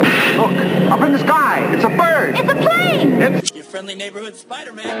Up in the sky. It's a bird. It's a plane. It's your friendly neighborhood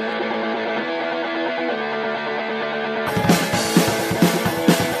Spider-Man.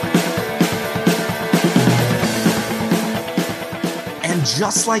 And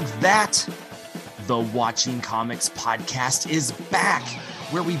just like that, the Watching Comics podcast is back,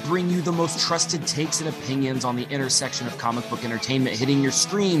 where we bring you the most trusted takes and opinions on the intersection of comic book entertainment hitting your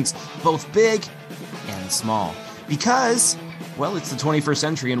screens, both big and small. Because, well, it's the 21st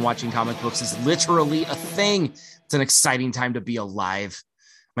century and watching comic books is literally a thing. It's an exciting time to be alive.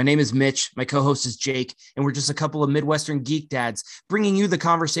 My name is Mitch. My co-host is Jake, and we're just a couple of Midwestern geek dads bringing you the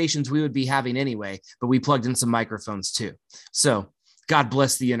conversations we would be having anyway, but we plugged in some microphones too. So God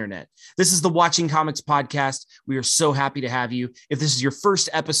bless the internet. This is the Watching Comics podcast. We are so happy to have you. If this is your first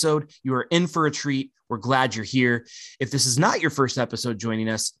episode, you are in for a treat. We're glad you're here. If this is not your first episode joining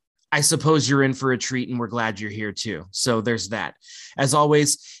us, I suppose you're in for a treat, and we're glad you're here too. So there's that. As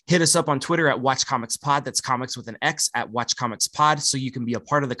always, hit us up on Twitter at Watch Comics Pod. That's comics with an X at Watch Comics Pod, so you can be a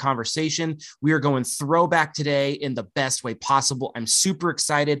part of the conversation. We are going throwback today in the best way possible. I'm super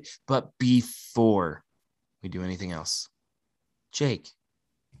excited, but before we do anything else, Jake,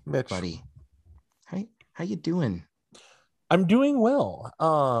 Mitch, buddy, how you doing? I'm doing well.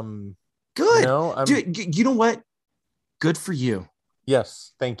 Good. Dude, you know what? Good for you.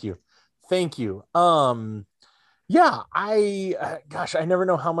 Yes, thank you. Yeah, I never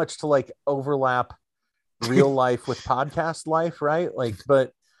know how much to like overlap real life with podcast life, right?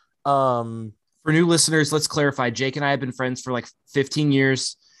 But for new listeners, let's clarify. Jake and I have been friends for like 15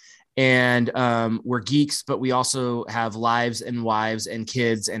 years, and we're geeks, but we also have lives and wives and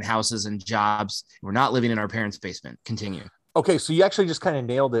kids and houses and jobs. We're not living in our parents' basement. Continue. Okay, so you actually just kind of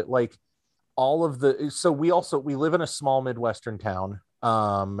nailed it. Like we live in a small Midwestern town,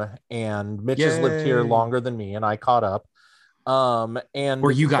 and Mitch has lived here longer than me, and I caught up. And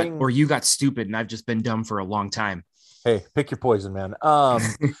or you got stupid, and I've just been dumb for a long time. Hey, pick your poison, man.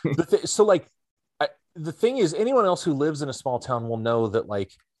 The thing is, anyone else who lives in a small town will know that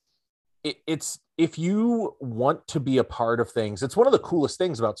like it's if you want to be a part of things, it's one of the coolest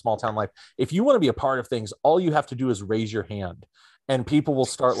things about small town life. If you want to be a part of things, all you have to do is raise your hand. And people will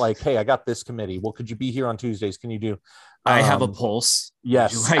start like, hey, I got this committee. Well, could you be here on Tuesdays? Can you do? I have a pulse.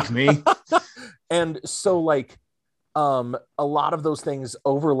 Yes. Would you like me? And so like, a lot of those things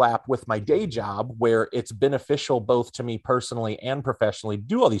overlap with my day job, where it's beneficial both to me personally and professionally to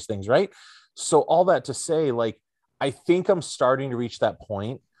do all these things. Right. So all that to say, like, I think I'm starting to reach that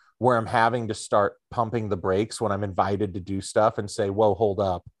point where I'm having to start pumping the brakes when I'm invited to do stuff and say, whoa, hold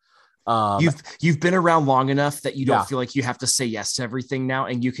up. You've been around long enough that you don't feel like you have to say yes to everything now,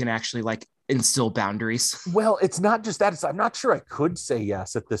 and you can actually like instill boundaries. Well, it's not just that. I'm not sure I could say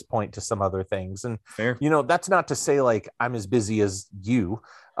yes at this point to some other things. And fair, that's not to say like I'm as busy as you,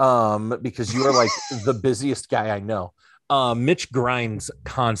 because you are like the busiest guy I know. Mitch grinds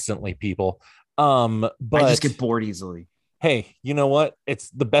constantly, people. But I just get bored easily. Hey, you know what?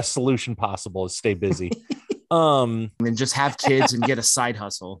 It's the best solution possible is stay busy. And just have kids and get a side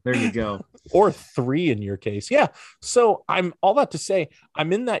hustle. There you go. Or 3 in your case. Yeah. So I'm all that to say,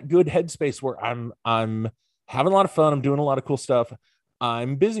 I'm in that good headspace where I'm having a lot of fun. I'm doing a lot of cool stuff.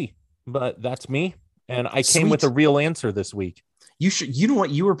 I'm busy, but that's me. And I came with a real answer this week. You know what?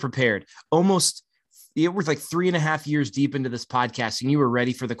 You were prepared. It was like 3.5 years deep into this podcast, and you were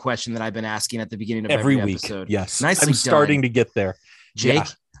ready for the question that I've been asking at the beginning of every week. Episode. Yes. Nicely I'm starting done. to get there. Jake, yeah.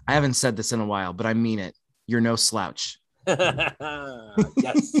 I haven't said this in a while, but I mean it. You're no slouch. Yes.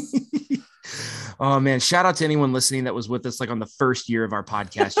 Oh man, shout out to anyone listening that was with us like on the first year of our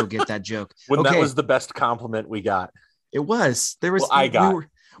podcast. You'll get that joke. That was the best compliment we got. It was.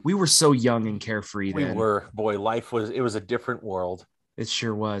 We were so young and carefree then. We were. Boy, it was a different world. It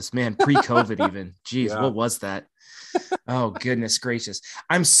sure was, man. Pre-COVID even. Jeez, yeah. What was that? Oh, goodness gracious.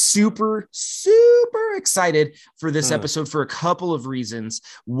 I'm super, super excited for this episode for a couple of reasons.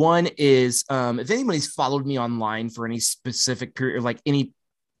 One is, if anybody's followed me online for any specific period, or like any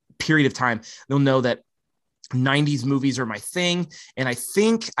period of time, they'll know that 90s movies are my thing. And I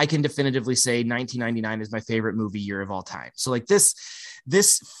think I can definitively say 1999 is my favorite movie year of all time. So like this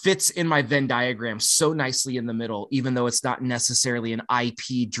fits in my Venn diagram so nicely in the middle, even though it's not necessarily an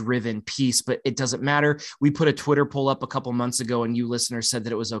IP driven piece, but it doesn't matter. We put a Twitter poll up a couple months ago and you listeners said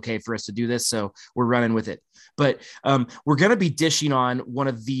that it was okay for us to do this. So we're running with it, but we're going to be dishing on one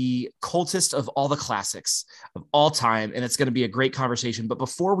of the cultist of all the classics of all time. And it's going to be a great conversation. But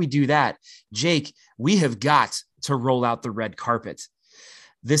before we do that, Jake, we have got to roll out the red carpet.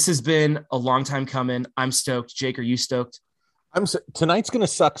 This has been a long time coming. I'm stoked. Jake, are you stoked? Tonight's going to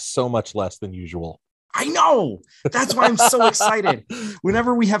suck so much less than usual. I know. That's why I'm so excited.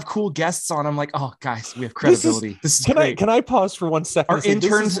 Whenever we have cool guests on, I'm like, oh, guys, we have credibility. This is great. Can I pause for 1 second?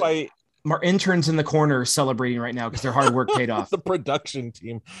 Our interns in the corner are celebrating right now because their hard work paid off. The production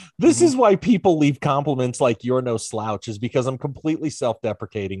team. This is why people leave compliments like "you're no slouch," is because I'm completely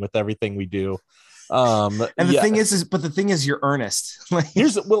self-deprecating with everything we do. And the thing is, you're earnest.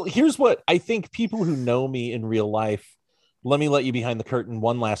 Here's what I think. People who know me in real life. Let me let you behind the curtain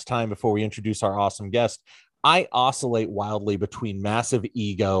one last time before we introduce our awesome guest. I oscillate wildly between massive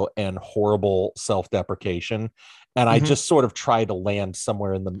ego and horrible self-deprecation. And I just sort of try to land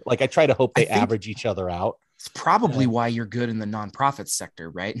somewhere in the, like, I try to hope they average each other out. It's probably why you're good in the nonprofit sector,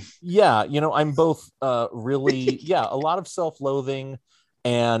 right? Yeah. I'm both really, a lot of self-loathing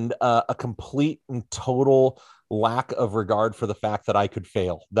and a complete and total lack of regard for the fact that I could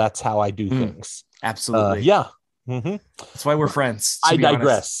fail. That's how I do things. Absolutely. Yeah. Mm-hmm. That's why we're friends. I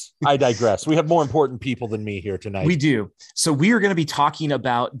digress. We have more important people than me here tonight. We do. So we are going to be talking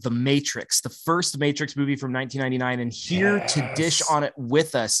about The Matrix, the first Matrix movie from 1999. And here to dish on it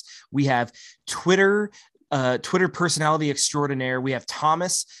with us, we have Twitter personality extraordinaire. We have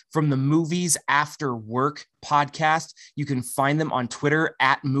Thomas from the Movies After Work podcast. You can find them on Twitter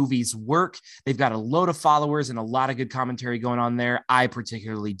at Movies Work. They've got a load of followers and a lot of good commentary going on there. I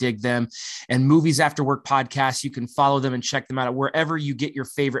particularly dig them. And Movies After Work podcast, you can follow them and check them out at wherever you get your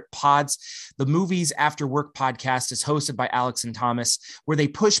favorite pods. The Movies After Work podcast is hosted by Alex and Thomas, where they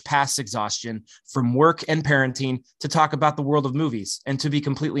push past exhaustion from work and parenting to talk about the world of movies. And to be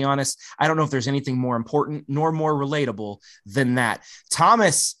completely honest, I don't know if there's anything more important nor more relatable than that.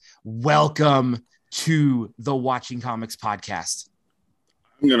 Thomas, welcome to the Watching Comics podcast.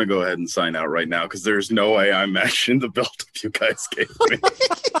 I'm going to go ahead and sign out right now because there's no way I'm matching the build up you guys gave me.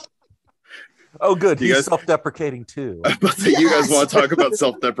 Oh, good. He's self-deprecating too. You guys want to talk about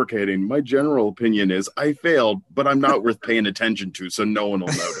self-deprecating? My general opinion is I failed, but I'm not worth paying attention to, so no one will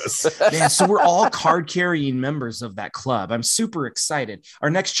notice. Man, so we're all card-carrying members of that club. I'm super excited. Our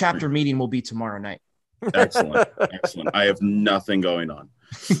next chapter meeting will be tomorrow night. Excellent. I have nothing going on.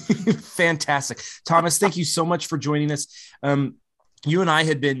 Fantastic. Thomas, thank you so much for joining us. You and I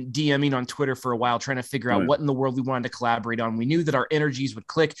had been DMing on Twitter for a while, trying to figure out what in the world we wanted to collaborate on. We knew that our energies would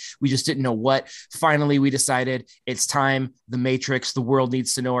click. We just didn't know what. Finally, we decided it's time. The Matrix, the world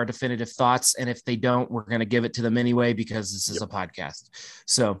needs to know our definitive thoughts. And if they don't, we're going to give it to them anyway, because this is a podcast.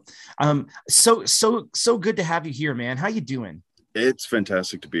 So, so good to have you here, man. How you doing? It's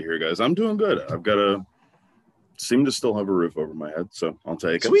fantastic to be here, guys. I'm doing good. Seem to still have a roof over my head, so I'll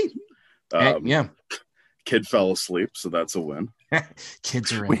take it. Sweet. Yeah. Kid fell asleep, so that's a win.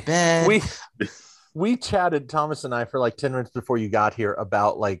 Kids are in bed. We chatted, Thomas and I, for like 10 minutes before you got here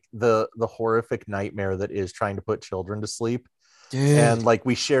about like the horrific nightmare that is trying to put children to sleep. Dude, and like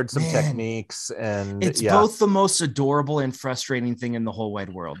we shared some techniques, and it's both the most adorable and frustrating thing in the whole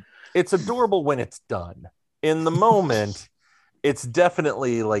wide world. It's adorable when it's done. In the moment, it's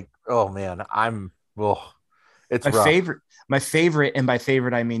definitely like, oh man, it's my rough. My favorite, and by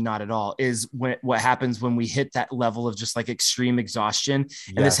favorite I mean not at all, is what happens when we hit that level of just like extreme exhaustion.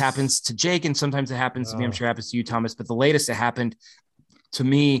 And this happens to Jake, and sometimes it happens to me. I'm sure it happens to you, Thomas. But the latest it happened to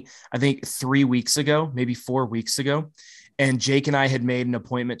me, I think 3 weeks ago, maybe 4 weeks ago. And Jake and I had made an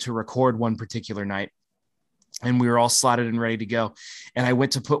appointment to record one particular night, and we were all slotted and ready to go. And I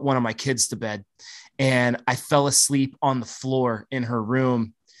went to put one of my kids to bed, and I fell asleep on the floor in her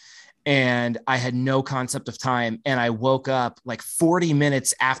room. And I had no concept of time. And I woke up like 40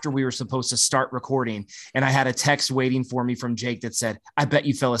 minutes after we were supposed to start recording. And I had a text waiting for me from Jake that said, "I bet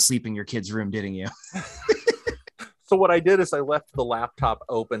you fell asleep in your kid's room, didn't you?" So what I did is I left the laptop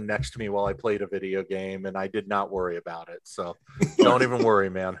open next to me while I played a video game, and I did not worry about it. So don't even worry,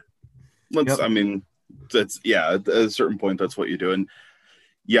 man. I mean, that's, at a certain point, that's what you do. And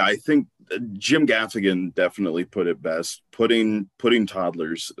yeah, I think Jim Gaffigan definitely put it best. Putting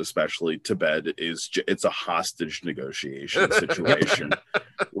toddlers, especially, to bed it's a hostage negotiation situation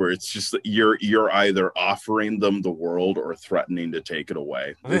where it's just you're either offering them the world or threatening to take it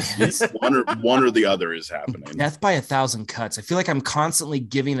away. It's one or the other is happening. Death by 1,000 cuts. I feel like I'm constantly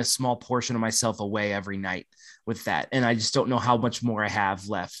giving a small portion of myself away every night with that, and I just don't know how much more I have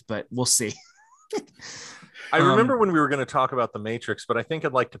left, but we'll see. I remember when we were going to talk about The Matrix, but I think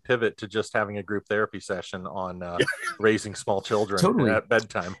I'd like to pivot to just having a group therapy session on raising small children at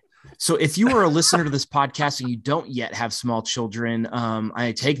bedtime. So if you are a listener to this podcast and you don't yet have small children,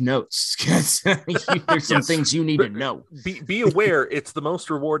 I take notes, because there's some things you need to know. Be aware, it's the most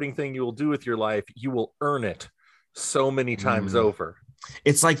rewarding thing you will do with your life. You will earn it so many times over.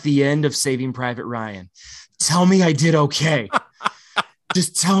 It's like the end of Saving Private Ryan. Tell me I did okay.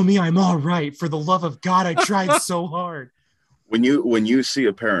 Just tell me I'm all right. For the love of God, I tried so hard. When you see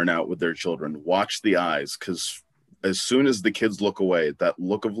a parent out with their children, watch the eyes, because as soon as the kids look away, that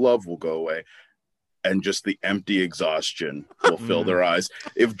look of love will go away, and just the empty exhaustion will fill their eyes,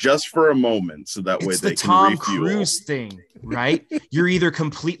 if just for a moment, so that way they can Tom refuel. Cruise thing, right? You're either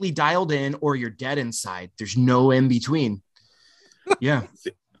completely dialed in or you're dead inside. There's no in between. Yeah.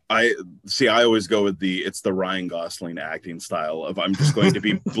 I always go with it's the Ryan Gosling acting style of I'm just going to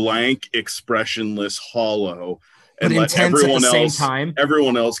be blank, expressionless, hollow, and let everyone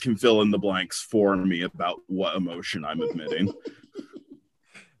else can fill in the blanks for me about what emotion I'm admitting.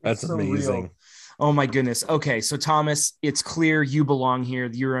 That's so amazing. Real. Oh my goodness. Okay, so Thomas, it's clear you belong here.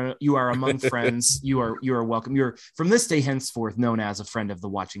 You are among friends. You are welcome. You're from this day henceforth known as a friend of the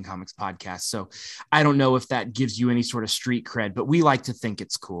Watching Comics podcast. So I don't know if that gives you any sort of street cred, but we like to think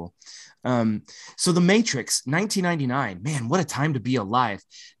it's cool. So The Matrix, 1999. Man, what a time to be alive.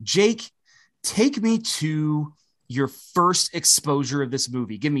 Jake, take me to your first exposure of this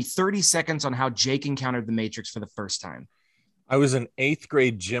movie. Give me 30 seconds on how Jake encountered The Matrix for the first time. I was in 8th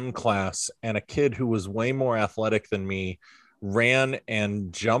grade gym class, and a kid who was way more athletic than me ran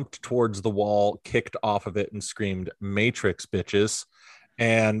and jumped towards the wall, kicked off of it, and screamed, "Matrix, bitches."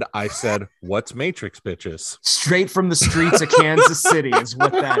 And I said, "What's Matrix, bitches?" Straight from the streets of Kansas City is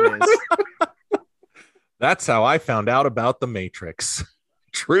what that is. That's how I found out about The Matrix.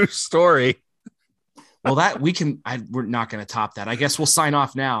 True story. Well, we're not going to top that. I guess we'll sign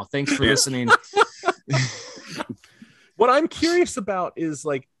off now. Thanks for listening. What I'm curious about is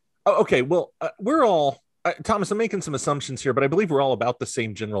we're all, Thomas, I'm making some assumptions here, but I believe we're all about the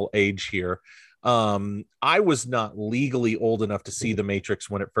same general age here. I was not legally old enough to see The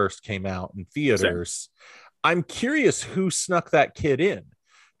Matrix when it first came out in theaters. Same. I'm curious who snuck that kid in,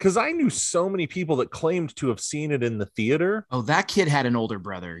 because I knew so many people that claimed to have seen it in the theater. Oh, that kid had an older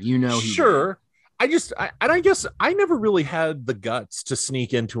brother. Sure. I guess I never really had the guts to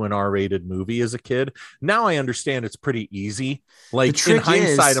sneak into an R-rated movie as a kid. Now I understand it's pretty easy. Like in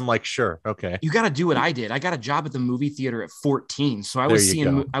hindsight, I'm like, sure, okay. You got to do what I did. I got a job at the movie theater at 14, so I was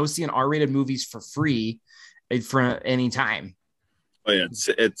seeing R-rated movies for free for any time. Oh yeah,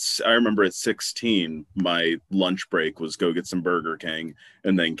 I remember at 16, my lunch break was go get some Burger King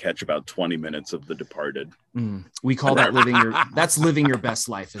and then catch about 20 minutes of The Departed. We call that living your best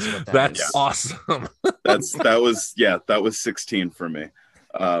life, is what that is. That's awesome. that was 16 for me.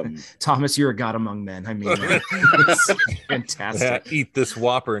 Thomas, you're a god among men. I mean, it's fantastic. Yeah, eat this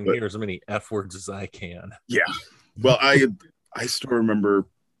Whopper and hear as many F words as I can. Yeah. Well, I still remember,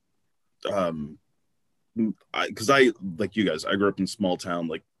 because I like you guys, I grew up in small town,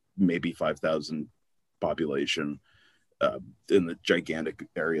 like maybe 5,000 population, in the gigantic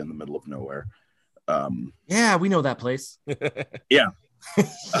area in the middle of nowhere. Yeah, we know that place. Yeah.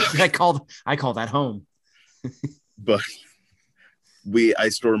 I call that home. But I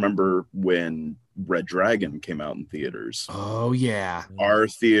still remember when Red Dragon came out in theaters. Oh yeah. Our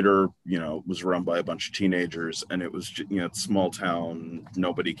theater, was run by a bunch of teenagers, and it was, it's small town.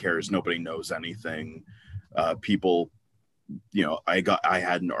 Nobody cares. Nobody knows anything. People, I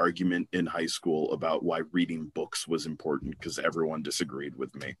had an argument in high school about why reading books was important, because everyone disagreed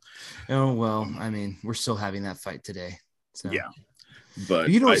with me. Oh, well, I mean, we're still having that fight today. So. Yeah. But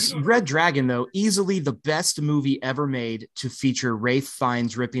Red Dragon, though, easily the best movie ever made to feature Ralph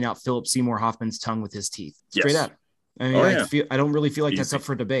Fiennes ripping out Philip Seymour Hoffman's tongue with his teeth. Straight up. I mean, I don't really feel like that's up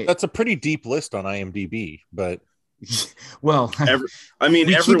for debate. That's a pretty deep list on IMDb, but well,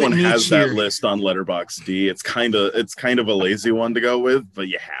 everyone has that list on Letterboxd. It's kind of a lazy one to go with, but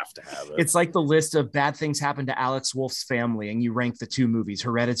you have to have it. It's like the list of bad things happened to Alex Wolff's family, and you rank the two movies,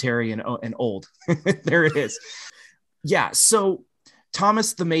 Hereditary and Old. There it is. Yeah. So,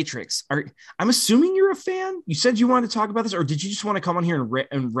 Thomas, The Matrix. I'm assuming you're a fan. You said you wanted to talk about this, or did you just want to come on here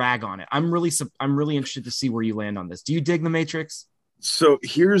and rag on it? I'm really interested to see where you land on this. Do you dig The Matrix? So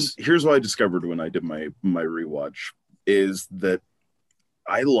here's what I discovered when I did my rewatch, is that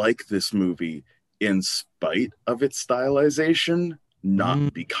I like this movie in spite of its stylization,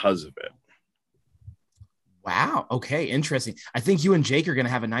 not because of it. Wow. Okay. Interesting. I think you and Jake are going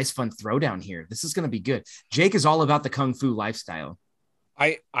to have a nice, fun throwdown here. This is going to be good. Jake is all about the Kung Fu lifestyle.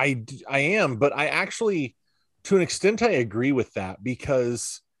 I am, but I actually, to an extent, I agree with that,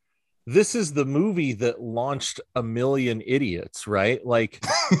 because this is the movie that launched a million idiots, right? Like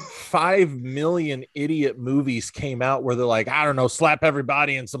 5 million idiot movies came out where they're like, I don't know, slap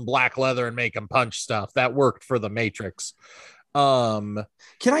everybody in some black leather and make them punch stuff. That worked for The Matrix. Can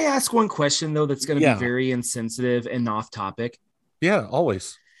I ask one question, though, that's going to be very insensitive and off topic? Yeah,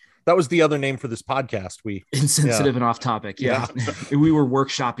 always. That was the other name for this podcast. Insensitive and off topic. Yeah. We were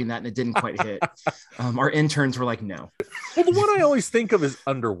workshopping that and it didn't quite hit. Our interns were like, no. Well, the one I always think of is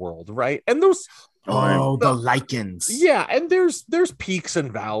Underworld, right? And those the Lycans. Yeah, and there's peaks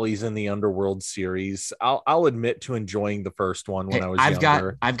and valleys in the Underworld series. I'll admit to enjoying the first one when I was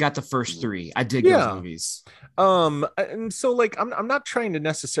younger. I've got the first three. I dig those movies. And so like I'm not trying to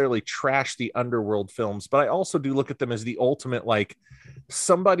necessarily trash the Underworld films, but I also do look at them as the ultimate, like,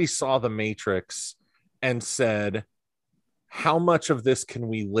 somebody saw The Matrix and said, how much of this can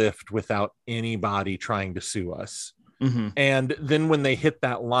we lift without anybody trying to sue us? Mm-hmm. And then when they hit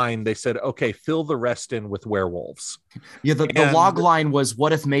that line, they said, okay, fill the rest in with werewolves. Yeah, the log line was,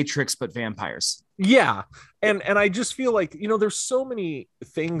 what if Matrix but vampires? Yeah. And I just feel like, there's so many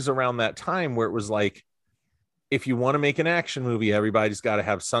things around that time where it was like, if you want to make an action movie, everybody's got to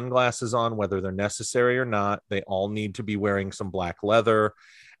have sunglasses on, whether they're necessary or not. They all need to be wearing some black leather.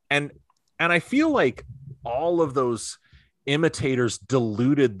 And I feel like all of those imitators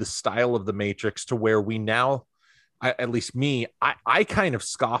diluted the style of The Matrix to where we now, at least me, I kind of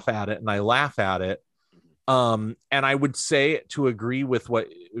scoff at it and I laugh at it. And I would say, to agree with what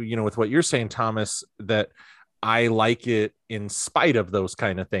you're saying, Thomas, that I like it in spite of those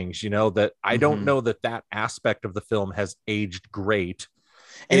kind of things, that I don't know that aspect of the film has aged great.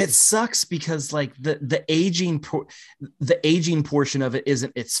 And it sucks because like the aging portion of it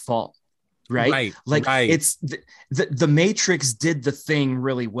isn't its fault. Right. It's the Matrix did the thing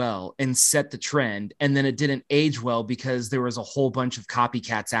really well and set the trend, and then it didn't age well because there was a whole bunch of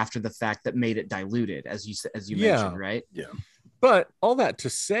copycats after the fact that made it diluted, as you mentioned, right? Yeah. But all that to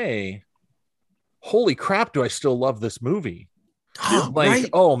say, holy crap, do I still love this movie?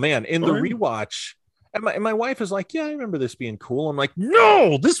 Oh man, in the rewatch, and my wife is like, yeah, I remember this being cool. I'm like,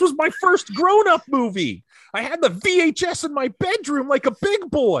 no, this was my first grown-up movie. I had the VHS in my bedroom like a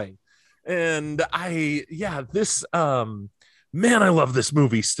big boy. And I love this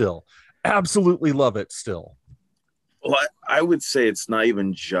movie still. Absolutely love it still. Well, I would say it's not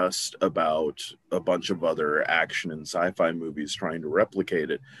even just about a bunch of other action and sci-fi movies trying to replicate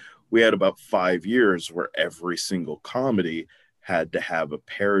it. We had about 5 years where every single comedy had to have a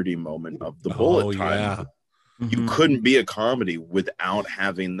parody moment of the bullet time. Yeah. You couldn't be a comedy without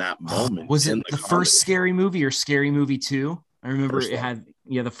having that moment. Was it the first Scary Movie or Scary Movie 2? I remember it had,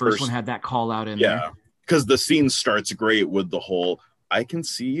 the first one had that call out in there. Yeah, because the scene starts great with the whole, I can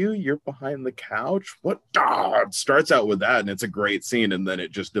see you, you're behind the couch. What? It starts out with that, and it's a great scene, and then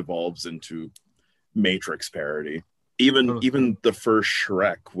it just devolves into Matrix parody. Even the first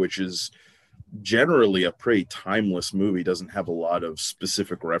Shrek, which is generally a pretty timeless movie, doesn't have a lot of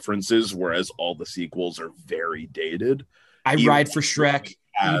specific references, whereas all the sequels are very dated. I ride for Shrek,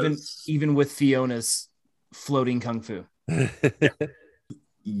 even with Fiona's floating kung fu.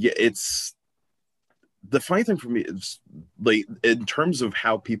 Yeah, it's the funny thing for me is, like, in terms of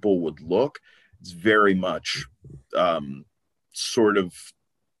how people would look, it's very much sort of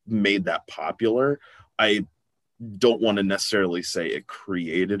made that popular. I don't want to necessarily say it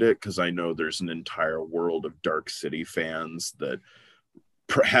created it, because I know there's an entire world of Dark City fans that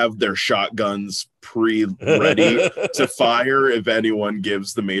have their shotguns pre-ready to fire if anyone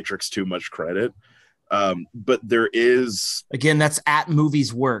gives The Matrix too much credit. But there is, again, that's at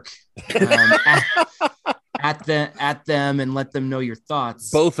movies work. At them and let them know your thoughts.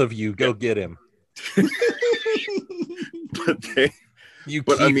 Both of you go get him.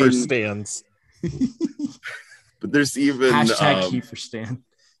 Kiefer stands. But there's even hashtag Kiefer stand.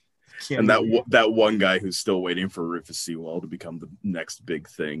 And that one guy who's still waiting for Rufus Sewell to become the next big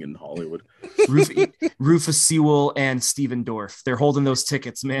thing in Hollywood. Rufus Sewell and Steven Dorff. They're holding those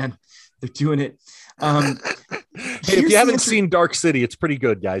tickets, man. They're doing it. Hey, if you haven't seen Dark City, it's pretty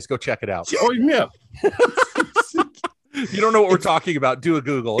good, guys. Go check it out. Oh, yeah. You don't know what we're talking about, do a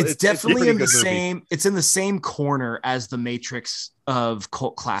Google. It's definitely in the same. It's in the same corner as the Matrix of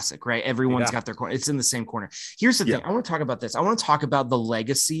cult classic, right? Everyone's got their corner. It's in the same corner. Here's the thing. I want to talk about this. I want to talk about the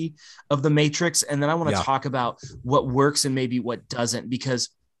legacy of the Matrix, and then I want to talk about what works and maybe what doesn't, because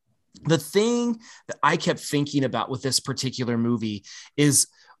the thing that I kept thinking about with this particular movie is,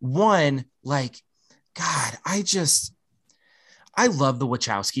 one, like, God, I love the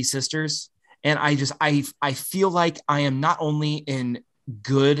Wachowski sisters. And I feel like I am not only in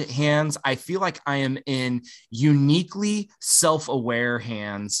good hands, I feel like I am in uniquely self-aware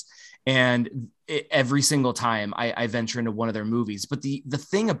hands. And every single time I venture into one of their movies. But the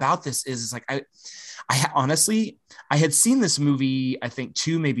thing about this is like, I honestly, I had seen this movie, I think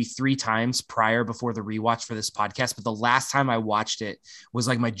 2, maybe 3 times prior before the rewatch for this podcast. But the last time I watched it was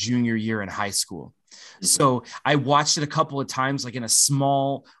like my junior year in high school. So I watched it a couple of times, like in a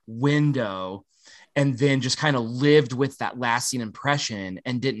small window, and then just kind of lived with that lasting impression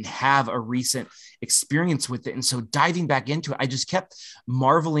and didn't have a recent experience with it. And so diving back into it, I just kept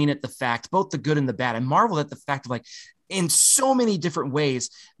marveling at the fact, both the good and the bad. I marveled at the fact of like, in so many different ways,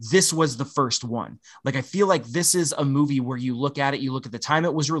 this was the first one. Like, I feel like this is a movie where you look at it, you look at the time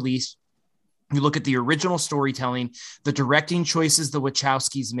it was released, you look at the original storytelling, the directing choices the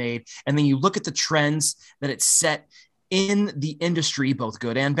Wachowskis made, and then you look at the trends that it set in the industry, both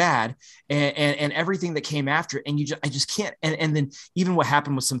good and bad, and everything that came after it. And I just can't. And then even what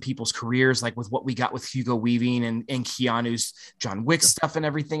happened with some people's careers, like with what we got with Hugo Weaving and Keanu's John Wick stuff and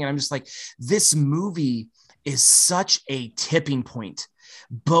everything. And I'm just like, this movie is such a tipping point,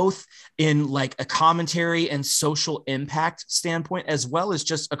 both in like a commentary and social impact standpoint, as well as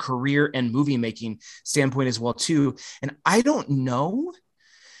just a career and movie making standpoint as well too. And I don't know,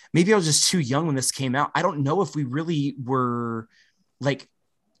 maybe I was just too young when this came out. I don't know if we really were like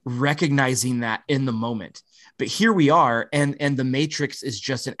recognizing that in the moment, but here we are. And The Matrix is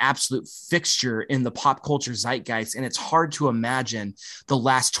just an absolute fixture in the pop culture zeitgeist. And it's hard to imagine the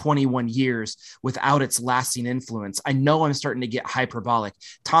last 21 years without its lasting influence. I know I'm starting to get hyperbolic.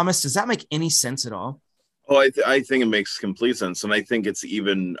 Thomas, does that make any sense at all? Oh, I think it makes complete sense. And I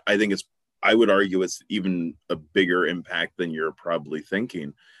would argue it's even a bigger impact than you're probably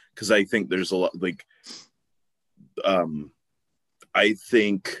thinking. Because I think there's a lot, like, I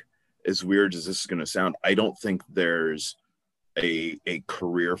think, as weird as this is going to sound, I don't think there's a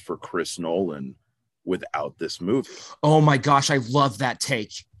career for Chris Nolan without this movie. Oh my gosh, I love that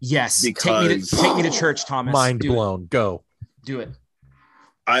take. Yes, because take me to church, Thomas. Mind blown. Go. Do it.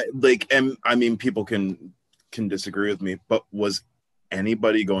 I mean, people can disagree with me, but was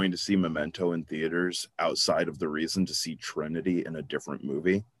anybody going to see Memento in theaters outside of the reason to see Trinity in a different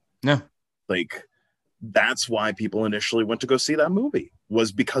movie? No. Like, that's why people initially went to go see that movie,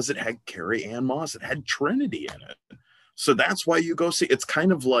 was because it had Carrie Ann Moss, it had Trinity in it. So that's why you go see. It's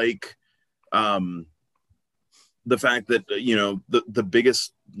kind of like the fact that, you know, the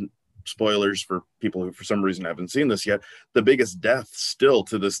biggest, spoilers for people who for some reason haven't seen this yet, the biggest death still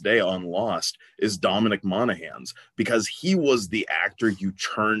to this day on Lost is Dominic Monaghan's, because he was the actor you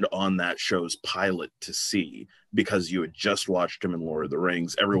turned on that show's pilot to see because you had just watched him in Lord of the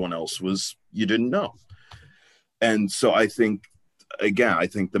Rings. Everyone else was, you didn't know. And so I think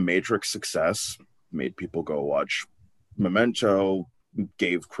the Matrix success made people go watch Memento,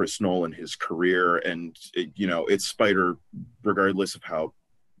 gave Chris Nolan his career, and it's Spider, regardless of how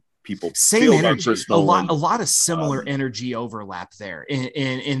people same feel energy, about Chris Nolan. a lot of similar energy overlap there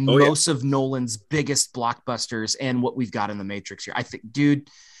in Oh, most of Nolan's biggest blockbusters and what we've got in The Matrix here. I think, dude,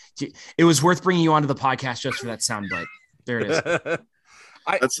 it was worth bringing you onto the podcast just for that soundbite. There it is.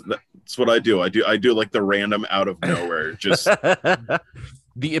 That's what I do. I do like the random out of nowhere, just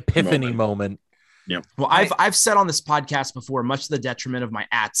the epiphany moment. Yeah. Well, I've said on this podcast before, much to the detriment of my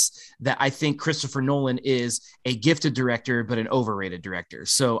ats, that I think Christopher Nolan is a gifted director, but an overrated director.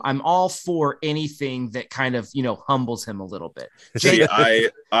 So I'm all for anything that kind of, humbles him a little bit. See,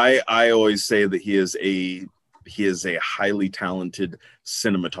 I always say that he is a highly talented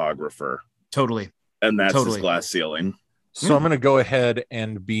cinematographer. Totally. And that's his glass ceiling. So I'm going to go ahead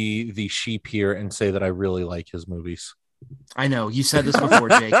and be the sheep here and say that I really like his movies. I know you said this before,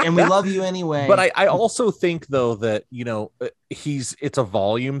 Jake, and we love you anyway. But I also think, though, that, it's a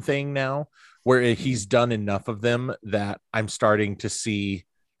volume thing now where he's done enough of them that I'm starting to see.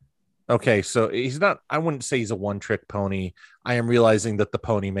 Okay, so he's not, I wouldn't say he's a one-trick pony. I am realizing that the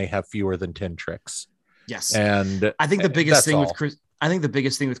pony may have fewer than 10 tricks. Yes. And I think the biggest thing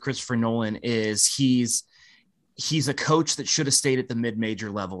with Christopher Nolan is he's a coach that should have stayed at the mid-major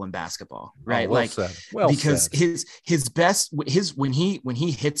level in basketball, right? Because his best, when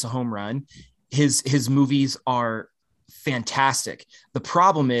he hits a home run, his movies are fantastic. The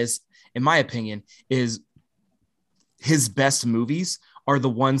problem is, in my opinion, is his best movies are the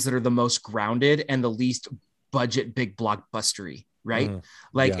ones that are the most grounded and the least budget big blockbustery. Right.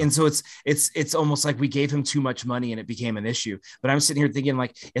 And so it's almost like we gave him too much money and it became an issue. But I'm sitting here thinking,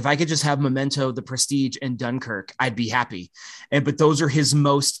 like, if I could just have Memento, The Prestige, and Dunkirk, I'd be happy. But those are his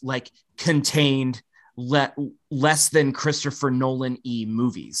most contained, less than Christopher Nolan-y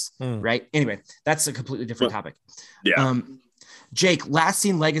movies. Right. Anyway, that's a completely different topic. Yeah. Jake,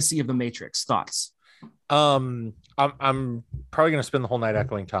 lasting legacy of The Matrix, thoughts? I'm probably going to spend the whole night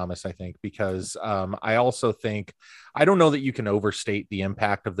echoing Thomas, I think, because I also think, I don't know that you can overstate the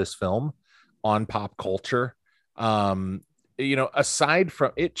impact of this film on pop culture. Aside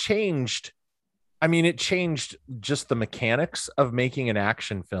from it changed just the mechanics of making an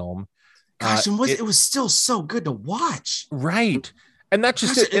action film Gosh, it was still so good to watch. Right. And that's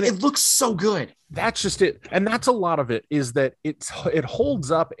just it. And it looks so good. That's just it. And that's a lot of it, is that it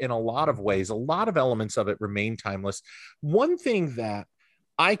holds up in a lot of ways. A lot of elements of it remain timeless. One thing that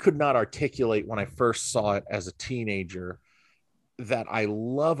I could not articulate when I first saw it as a teenager that I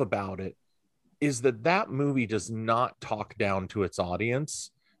love about it is that movie does not talk down to its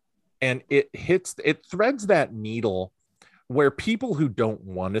audience. And it threads that needle where people who don't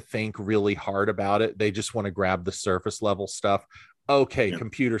want to think really hard about it, they just want to grab the surface level stuff. Okay,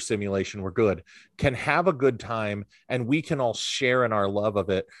 computer simulation, we're good, can have a good time, and we can all share in our love of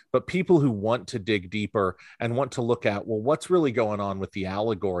it. But people who want to dig deeper and want to look at, well, what's really going on with the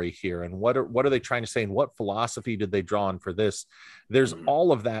allegory here, and what are they trying to say, and what philosophy did they draw on for this? There's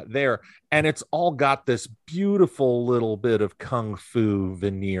all of that there, and it's all got this beautiful little bit of kung fu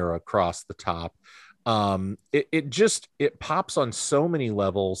veneer across the top. It pops on so many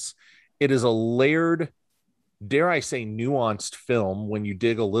levels. It is a layered, dare I say, nuanced film when you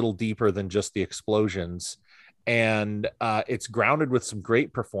dig a little deeper than just the explosions. And it's grounded with some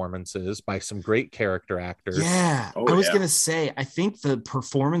great performances by some great character actors. Yeah. I was going to say, I think the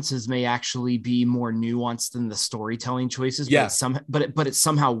performances may actually be more nuanced than the storytelling choices, but it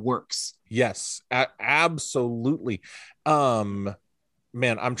somehow works. Yes, absolutely.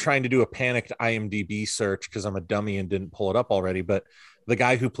 Man, I'm trying to do a panicked IMDb search because I'm a dummy and didn't pull it up already. But the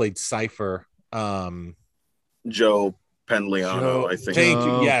guy who played Cypher, Joe Pantoliano, I think. Thank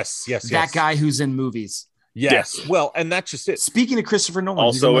you. Yes. That guy who's in movies. Yes. Well, and that's just it. Speaking of Christopher Nolan,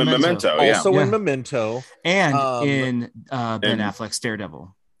 also in Memento. In Memento. And in Ben Affleck's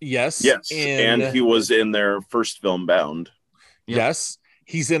Daredevil. Yes. And he was in their first film, Bound. Yes.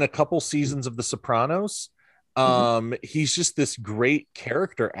 He's in a couple seasons of The Sopranos. He's just this great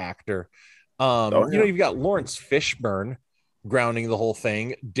character actor. You've got Lawrence Fishburne grounding the whole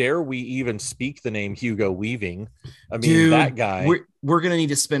thing. Dare we even speak the name Hugo Weaving? I mean, dude, that guy. We're gonna need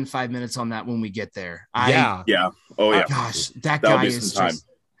to spend 5 minutes on that when we get there. Gosh, that guy is just.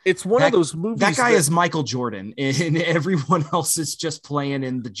 It's one of those movies. That guy is Michael Jordan, and everyone else is just playing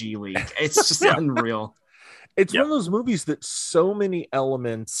in the G League. It's just unreal. It's one of those movies that so many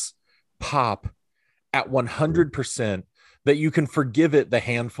elements pop at 100% that you can forgive it the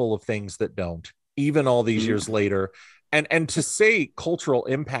handful of things that don't, even all these years later. And to say cultural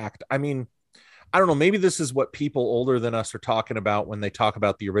impact, I mean, I don't know, maybe this is what people older than us are talking about when they talk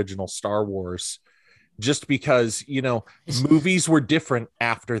about the original Star Wars, just because, movies were different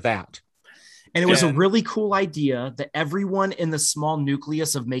after that. And it was a really cool idea that everyone in the small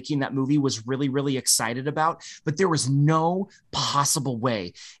nucleus of making that movie was really, really excited about, but there was no possible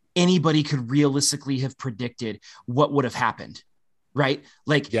way anybody could realistically have predicted what would have happened. Right.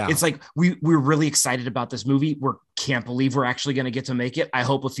 It's like we're really excited about this movie. Can't believe we're actually going to get to make it. I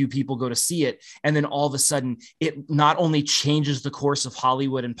hope a few people go to see it. And then all of a sudden it not only changes the course of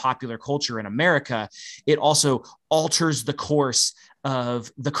Hollywood and popular culture in America, it also alters the course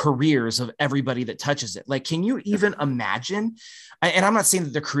of the careers of everybody that touches it. Like, can you even imagine? And I'm not saying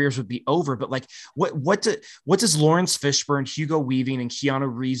that their careers would be over, but like, what does Lawrence Fishburne, Hugo Weaving, and Keanu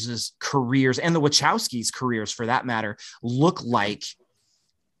Reeves' careers, and the Wachowskis' careers for that matter, look like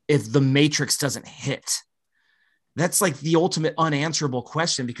if The Matrix doesn't hit? That's like the ultimate unanswerable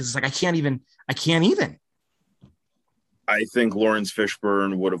question, because it's like, I can't even. I think Lawrence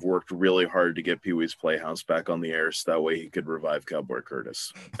Fishburne would have worked really hard to get Pee-wee's Playhouse back on the air, so that way he could revive Cowboy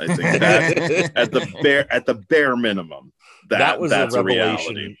Curtis. I think that at the bare minimum, that's a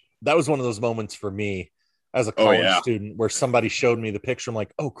reality. That was one of those moments for me as a college student where somebody showed me the picture. I'm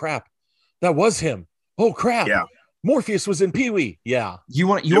like, oh crap, that was him. Oh crap. Yeah. Morpheus was in Pee-wee. Yeah. You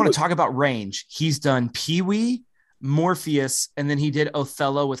want to talk about range? He's done Pee-wee, Morpheus, and then he did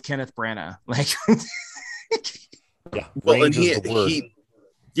Othello with Kenneth Branagh. Like, yeah. Well, and he had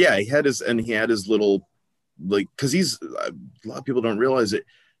his little, like, because he's a lot of people don't realize it.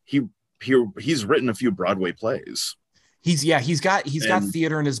 He's written a few Broadway plays. He's got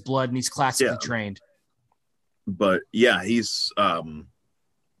theater in his blood, and he's classically trained. But he's in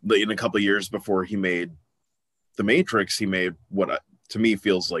a couple of years before he made The Matrix, he made what to me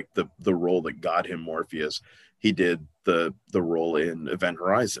feels like the role that got him Morpheus. He did the role in Event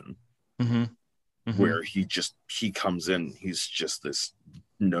Horizon, where he comes in. He's just this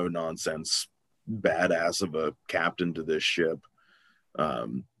no nonsense badass of a captain to this ship. I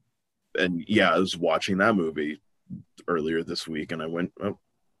was watching that movie earlier this week, and I went, oh,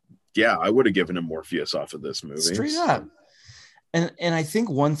 yeah, I would have given him Morpheus off of this movie. Straight up. And I think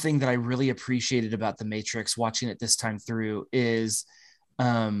one thing that I really appreciated about The Matrix watching it this time through is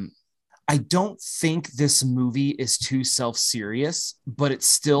I don't think this movie is too self-serious, but it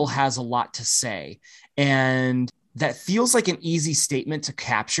still has a lot to say. And that feels like an easy statement to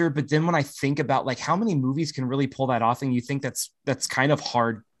capture. But then when I think about like how many movies can really pull that off, and you think that's kind of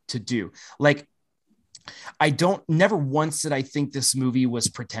hard to do. Like, never once did I think this movie was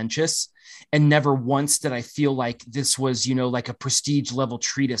pretentious, and never once did I feel like this was, like a prestige level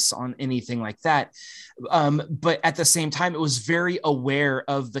treatise on anything like that. But at the same time, it was very aware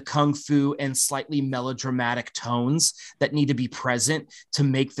of the kung fu and slightly melodramatic tones that need to be present to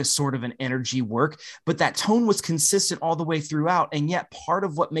make this sort of an energy work. But that tone was consistent all the way throughout. And yet part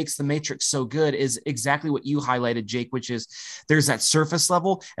of what makes The Matrix so good is exactly what you highlighted, Jake, which is there's that surface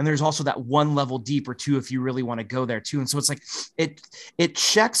level, and there's also that one level deep or two if you really want to go there too. And so it's like it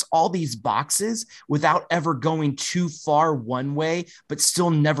checks all these boxes without ever going too far one way, but still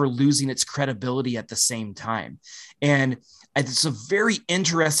never losing its credibility at the same time. And it's a very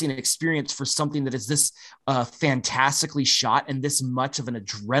interesting experience for something that is this fantastically shot and this much of an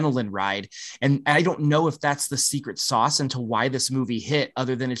adrenaline ride. And I don't know if that's the secret sauce into why this movie hit,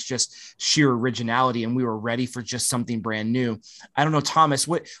 other than it's just sheer originality and we were ready for just something brand new. I don't know, Thomas,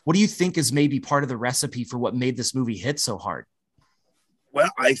 what do you think is maybe part of the recipe for what made this movie hit so hard? Well,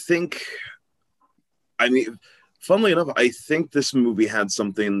 funnily enough, I think this movie had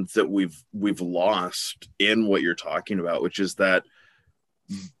something that we've lost in what you're talking about, which is that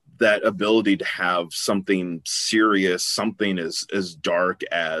ability to have something serious, something as dark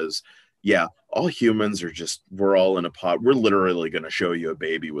as, yeah, all humans are we're all in a pot. We're literally going to show you a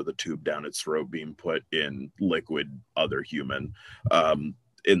baby with a tube down its throat being put in liquid other human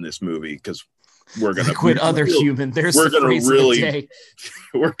in this movie, because we're gonna liquid other human. There's we're the gonna phrase really, of the day.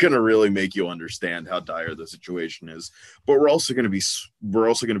 We're gonna really make you understand how dire the situation is. But we're also gonna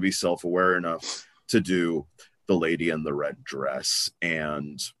be self-aware enough to do the lady in the red dress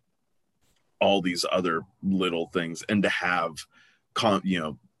and all these other little things, and to have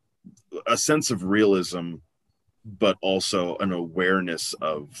a sense of realism, but also an awareness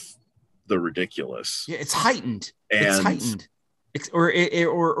of the ridiculous. Yeah, it's heightened. And it's heightened,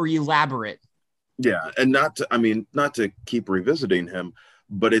 or elaborate. Yeah, and not to keep revisiting him,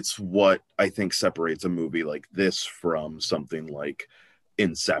 but it's what I think separates a movie like this from something like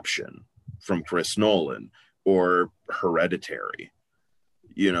Inception from Chris Nolan, or Hereditary.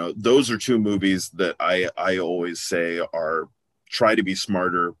 Those are two movies that I always say try to be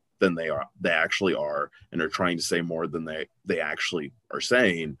smarter than they actually are, and are trying to say more than they actually are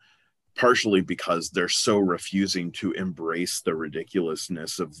saying, partially because they're so refusing to embrace the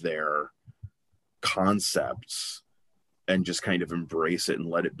ridiculousness of their concepts and just kind of embrace it and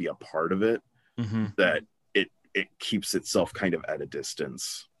let it be a part of it, that it keeps itself kind of at a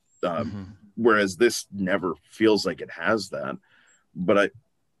distance. Whereas this never feels like it has that. But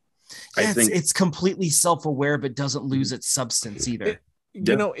I think it's completely self-aware, but doesn't lose its substance either.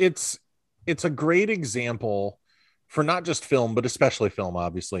 It's a great example for not just film, but especially film,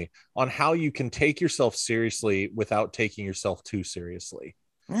 obviously, on how you can take yourself seriously without taking yourself too seriously.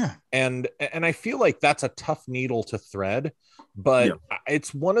 Yeah. And I feel like that's a tough needle to thread, but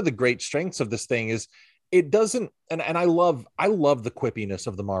it's one of the great strengths of this thing is it doesn't, and I love the quippiness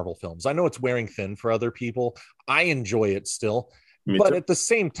of the Marvel films. I know it's wearing thin for other people. I enjoy it still, but at the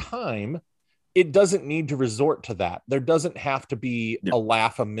same time, it doesn't need to resort to that. There doesn't have to be a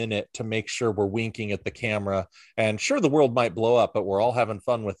laugh a minute to make sure we're winking at the camera, and sure, the world might blow up, but we're all having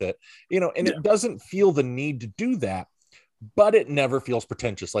fun with it, and it doesn't feel the need to do that. But it never feels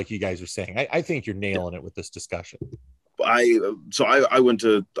pretentious, like you guys are saying. I think you're nailing it with this discussion. I went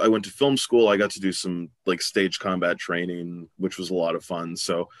to film school. I got to do some like stage combat training, which was a lot of fun.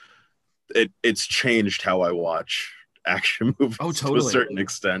 So it's changed how I watch action movies to a certain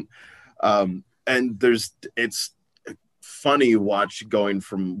extent. And it's funny going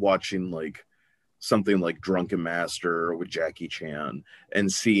from watching like something like Drunken Master with Jackie Chan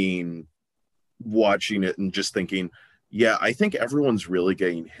and watching it and just thinking, yeah, I think everyone's really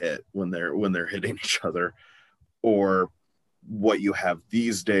getting hit when they're hitting each other. Or what you have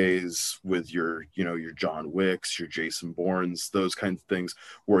these days with your John Wicks, your Jason Bournes, those kinds of things,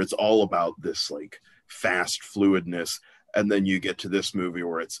 where it's all about this like fast fluidness. And then you get to this movie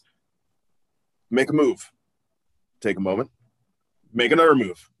where it's make a move, take a moment, make another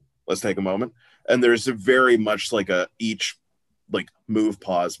move, let's take a moment. And there's a very much like each like move,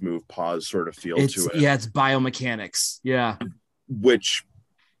 pause sort of feel to it. Yeah, it's biomechanics. Yeah. Which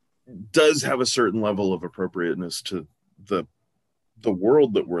does have a certain level of appropriateness to the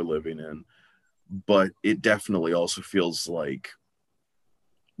world that we're living in. But it definitely also feels like,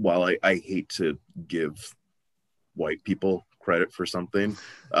 while I hate to give white people credit for something.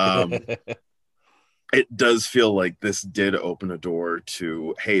 It does feel like this did open a door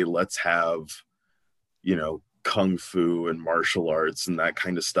to, hey, let's have, kung fu and martial arts and that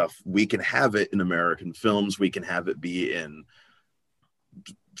kind of stuff. We can have it in American films. We can have it be in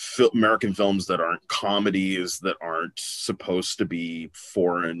American films that aren't comedies, that aren't supposed to be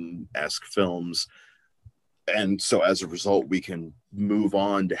foreign-esque films. And so as a result, we can move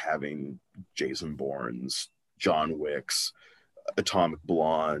on to having Jason Bournes, John Wicks, Atomic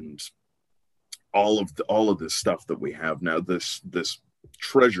Blonde, all of this stuff that we have now, this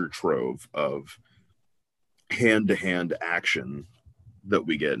treasure trove of hand-to-hand action that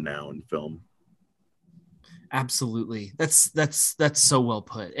we get now in film. Absolutely. That's so well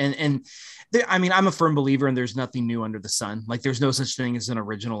put. And I mean, I'm a firm believer in there's nothing new under the sun. Like there's no such thing as an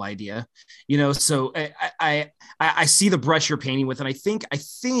original idea, so I see the brush you're painting with. And I think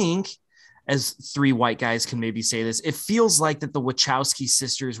as three white guys can maybe say this, it feels like that the Wachowski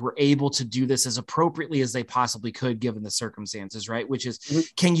sisters were able to do this as appropriately as they possibly could, given the circumstances, right? Which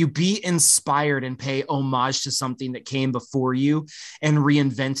is, can you be inspired and pay homage to something that came before you and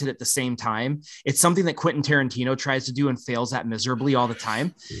reinvent it at the same time? It's something that Quentin Tarantino tries to do and fails at miserably all the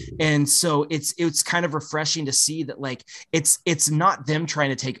time. And so it's kind of refreshing to see that, like, it's not them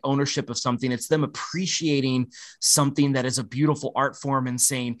trying to take ownership of something. It's them appreciating something that is a beautiful art form and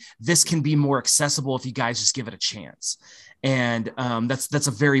saying, this can be more accessible if you guys just give it a chance. And that's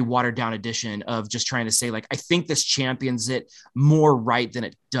a very watered down edition of just trying to say, like, I think this champions it more right than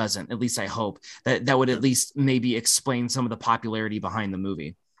it doesn't. At least I hope that would at least maybe explain some of the popularity behind the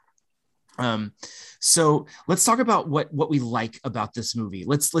movie. So let's talk about what we like about this movie.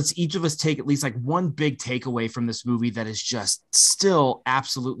 Let's each of us take at least like one big takeaway from this movie that is just still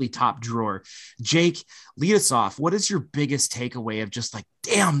absolutely top drawer. Jake, lead us off. What is your biggest takeaway of just like,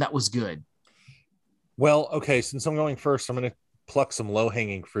 damn, that was good? Well, okay, since I'm going first, I'm going to pluck some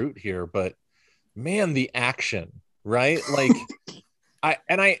low-hanging fruit here, but man, the action, right? Like,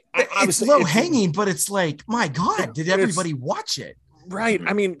 it's low-hanging, but it's like, my God, did everybody watch it? Right.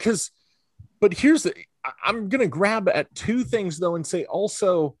 I mean, but I'm going to grab at two things though and say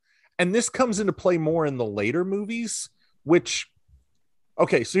also, and this comes into play more in the later movies, which,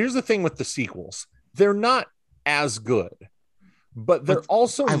 okay, so here's the thing with the sequels. They're not as good, but they're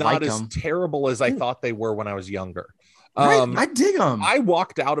also not as terrible as I thought they were when I was younger. Right, I dig them. I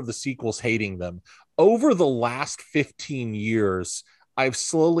walked out of the sequels hating them. Over the last 15 years, I've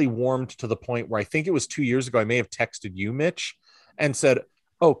slowly warmed to the point where I think it was 2 years ago, I may have texted you, Mitch, and said,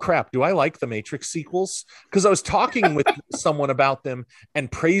 oh crap, do I like the Matrix sequels? Because I was talking with someone about them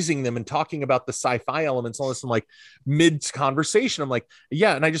and praising them and talking about the sci-fi elements and all this. I'm like, mid-conversation, I'm like,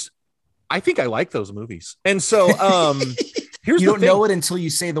 yeah, and I think I like those movies. And so here's you don't know it until you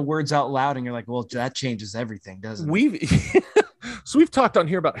say the words out loud and you're like, well, that changes everything, doesn't it? So we've talked on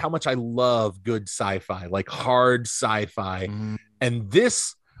here about how much I love good sci-fi, like hard sci-fi. And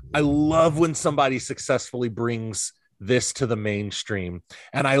this, I love when somebody successfully brings this to the mainstream.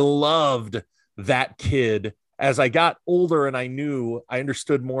 And I loved that kid as I got older and I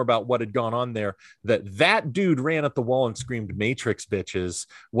understood more about what had gone on there, that dude ran at the wall and screamed Matrix bitches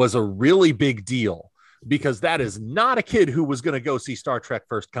was a really big deal, because that is not a kid who was going to go see Star Trek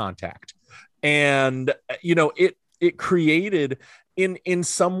First Contact. And, it created in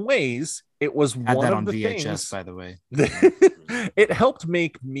some ways, it was Had one that of on the VHS, things, by the way. it helped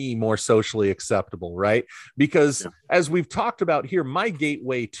make me more socially acceptable, right? Because as we've talked about here, my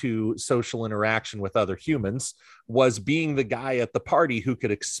gateway to social interaction with other humans was being the guy at the party who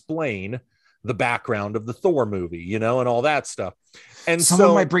could explain the background of the Thor movie, and all that stuff. And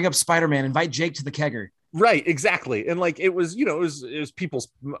someone might bring up Spider-Man, invite Jake to the kegger. Right, exactly. And like, it was people's,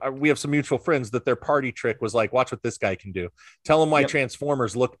 we have some mutual friends that their party trick was like, watch what this guy can do. Tell him why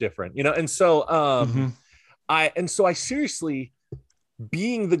Transformers look different, And so, I seriously,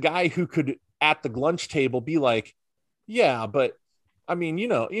 being the guy who could at the lunch table be like, yeah, but I mean,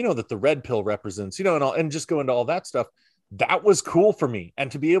 that the red pill represents, and just go into all that stuff. That was cool for me.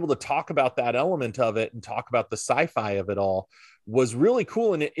 And to be able to talk about that element of it and talk about the sci-fi of it all was really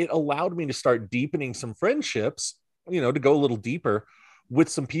cool. And it allowed me to start deepening some friendships, to go a little deeper with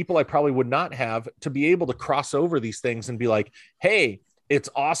some people I probably would not have, to be able to cross over these things and be like, hey, it's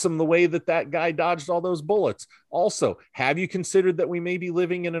awesome the way that guy dodged all those bullets. Also, have you considered that we may be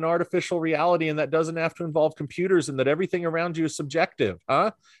living in an artificial reality and that doesn't have to involve computers and that everything around you is subjective?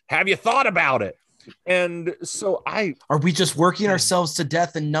 Huh? Have you thought about it? And so are we just working ourselves to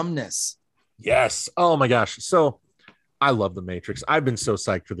death and numbness? Yes. Oh my gosh. So I love the Matrix. I've been so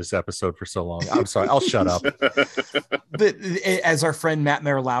psyched for this episode for so long. I'm sorry. I'll shut up. But as our friend Matt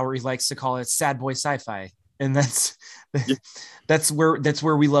Mayer Lowry likes to call it, sad boy sci-fi. And that's That's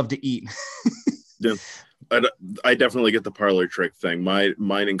where we love to eat. Yeah. I definitely get the parlor trick thing.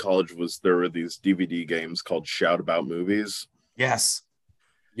 Mine in college was there were these DVD games called Shout About Movies. Yes.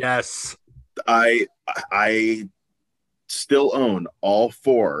 I still own all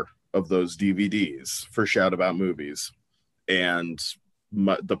 4 of those DVDs for Shout About Movies, and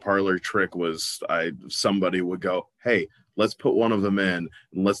the parlor trick was somebody would go, hey, let's put one of them in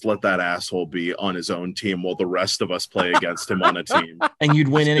and let's let that asshole be on his own team while the rest of us play against him on a team. And you'd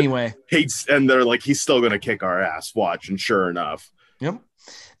win anyway. And they're like, he's still going to kick our ass. Watch. And sure enough. Yep.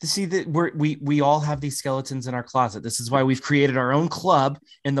 To see that we all have these skeletons in our closet. This is why we've created our own club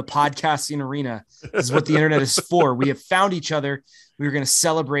in the podcasting arena. This is what the internet is for. We have found each other. We are going to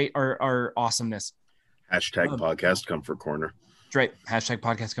celebrate our awesomeness. Hashtag podcast comfort corner. That's right. Hashtag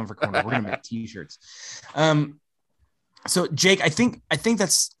podcast comfort corner. We're going to make t-shirts. So Jake, I think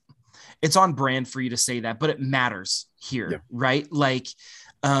it's on brand for you to say that, but it matters here, right? Like,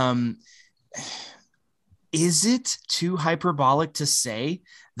 is it too hyperbolic to say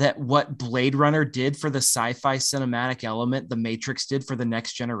that what Blade Runner did for the sci-fi cinematic element, The Matrix did for the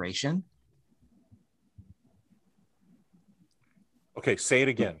next generation? Okay, say it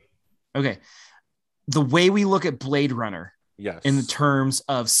again. Okay. The way we look at Blade Runner, yes, in the terms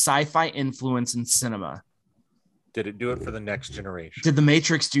of sci-fi influence in cinema, did it do it for the next generation? Did The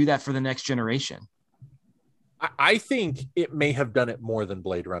Matrix do that for the next generation? I think it may have done it more than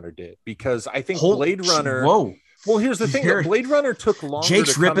Blade Runner did, because I think Blade Runner. Whoa. Well, here's the thing. Blade Runner took longer. Jake's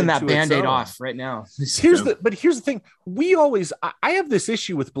to come ripping that into its Band-Aid own. off right now. Here's the thing. I have this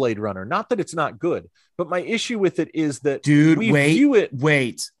issue with Blade Runner. Not that it's not good, but my issue with it is that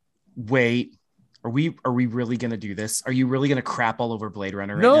wait. Are we really going to do this? Are you really going to crap all over Blade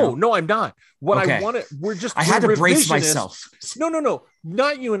Runner right now? No, I'm not. I want to, I had to brace myself. No,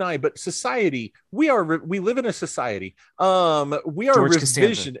 not you and I, but society. We live in a society. We are we're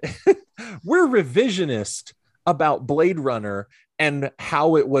revisionist about Blade Runner and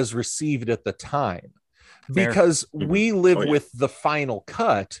how it was received at the time. Fair. Because we live with the final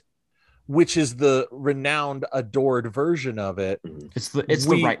cut, which is the renowned, adored version of it. It's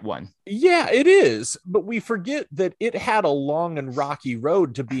the right one. Yeah, it is. But we forget that it had a long and rocky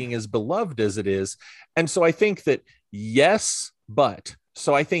road to being as beloved as it is. And so I think that yes, it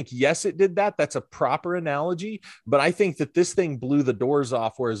did that. That's a proper analogy. But I think that this thing blew the doors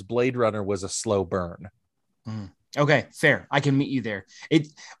off, whereas Blade Runner was a slow burn. Okay, fair. I can meet you there.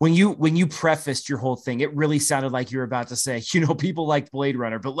 When you prefaced your whole thing, it really sounded like you were about to say, people like Blade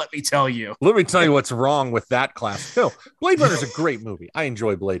Runner, but let me tell you what's wrong with that class. No, Blade Runner is a great movie. I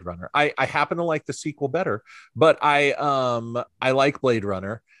enjoy Blade Runner. I happen to like the sequel better, but I like Blade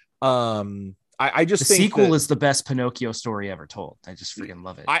Runner. I just think the sequel is the best Pinocchio story ever told. I just freaking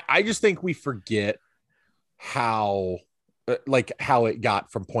love it. I just think we forget how it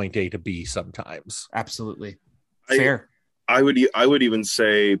got from point A to B sometimes. Absolutely. Fair. I would even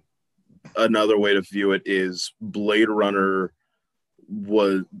say another way to view it is Blade Runner's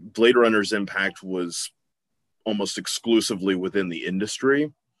impact was almost exclusively within the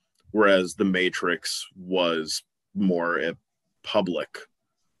industry, whereas The Matrix was more public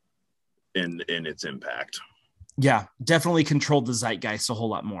in its impact. Yeah, definitely controlled the zeitgeist a whole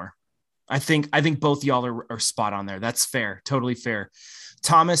lot more. I think both y'all are spot on there. That's fair. Totally fair.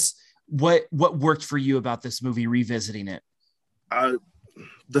 Thomas, what worked for you about this movie, revisiting it? The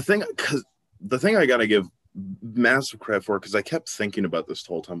thing I got to give massive credit for, because I kept thinking about this the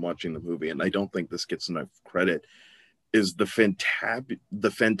whole time watching the movie, and I don't think this gets enough credit, is the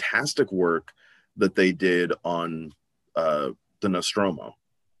fantastic work that they did on the Nostromo.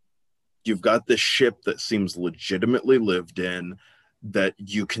 You've got this ship that seems legitimately lived in, that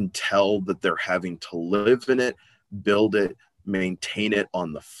you can tell that they're having to live in it, build it, maintain it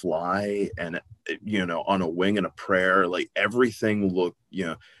on the fly, and on a wing and a prayer. Like everything looked,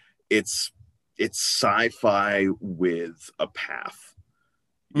 it's sci-fi with a path.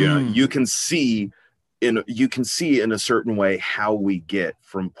 You can see in a certain way how we get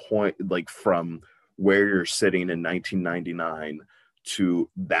from where you're sitting in 1999 to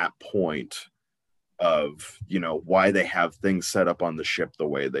that point of why they have things set up on the ship the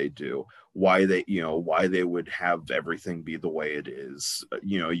way they do, why they would have everything be the way it is.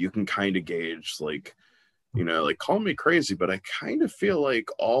 You can kind of gauge call me crazy, but I kind of feel like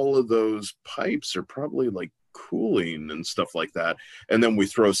all of those pipes are probably like cooling and stuff like that. And then we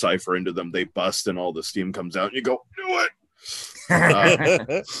throw Cypher into them, they bust and all the steam comes out and you go, do it.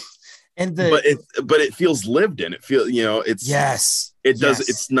 But it feels lived in. It feels, it's, yes, it does. Yes.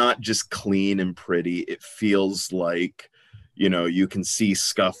 It's not just clean and pretty. It feels like, You know, you can see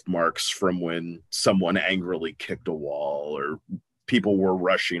scuff marks from when someone angrily kicked a wall, or people were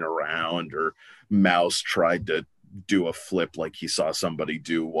rushing around, or Mouse tried to do a flip like he saw somebody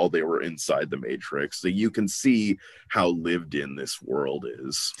do while they were inside the Matrix. So you can see how lived in this world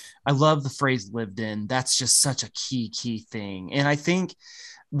is. I love the phrase lived in. That's just such a key thing. And I think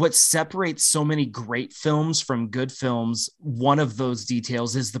what separates so many great films from good films, one of those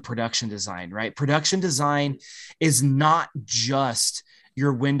details is the production design, right? Production design is not just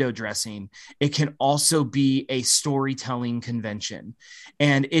your window dressing. It can also be a storytelling convention.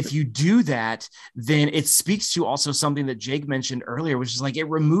 And if you do that, then it speaks to also something that Jake mentioned earlier, which is like it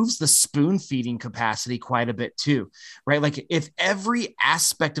removes the spoon feeding capacity quite a bit too, right? Like if every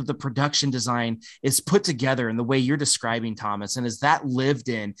aspect of the production design is put together in the way you're describing, Thomas, and is that lived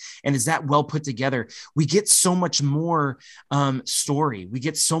in and is that well put together, we get so much more story. We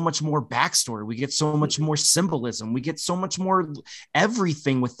get so much more backstory. We get so much more symbolism. We get so much more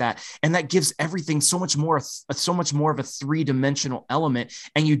everything with that. And that gives everything so much more of a three-dimensional element.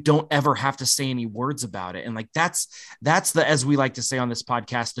 And you don't ever have to say any words about it. And like, that's the, as we like to say on this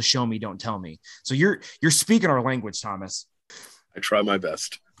podcast, the show me, don't tell me. So you're speaking our language, Thomas. I try my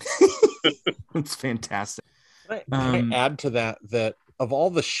best. It's fantastic. Can I add to that of all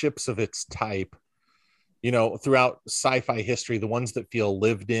the ships of its type, you know, throughout sci-fi history, the ones that feel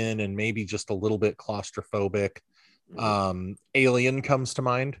lived in and maybe just a little bit claustrophobic, Alien comes to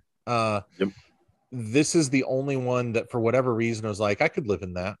mind. Yep. This is the only one that for whatever reason I was like, I could live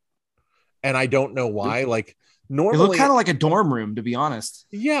in that. And I don't know why. Like normally it looked kind of like a dorm room, to be honest.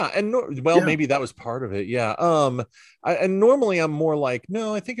 Yeah. And maybe that was part of it. Yeah. And normally I'm more like,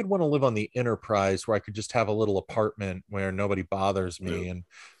 no, I think I'd want to live on the Enterprise where I could just have a little apartment where nobody bothers me.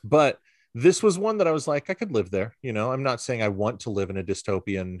 But this was one that I was like, I could live there. You know, I'm not saying I want to live in a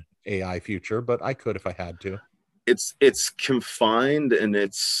dystopian AI future, but I could if I had to. It's confined, and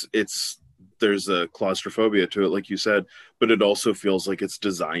it's there's a claustrophobia to it, like you said, but it also feels like it's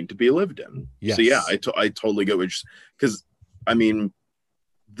designed to be lived in. Yes. So yeah, I totally get which, because I mean,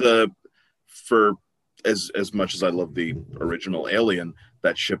 for as much as I love the original Alien,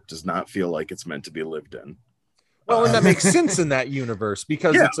 that ship does not feel like it's meant to be lived in. Well, and that makes sense in that universe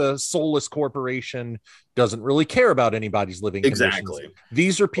because it's a soulless corporation, doesn't really care about anybody's living conditions.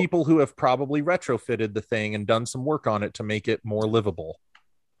 These are people who have probably retrofitted the thing and done some work on it to make it more livable.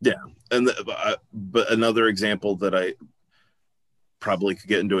 Yeah. And but another example that I probably could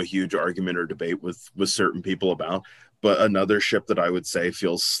get into a huge argument or debate with certain people about, but another ship that I would say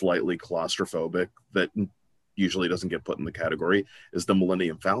feels slightly claustrophobic that usually doesn't get put in the category is the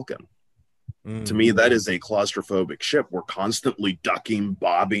Millennium Falcon. To me, that is a claustrophobic ship. We're constantly ducking,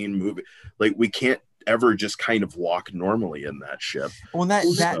 bobbing, moving. Like we can't ever just kind of walk normally in that ship. Well,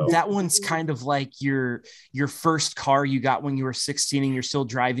 that one's kind of like your first car you got when you were 16 and you're still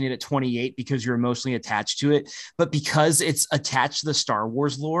driving it at 28 because you're emotionally attached to it. But because it's attached to the Star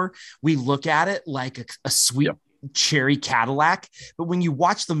Wars lore, we look at it like a sweet cherry Cadillac. But when you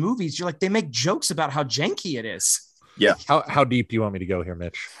watch the movies, you're like, they make jokes about how janky it is. Yeah. How deep do you want me to go here,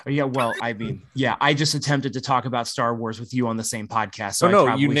 Mitch? Yeah, well, I mean, I just attempted to talk about Star Wars with you on the same podcast. So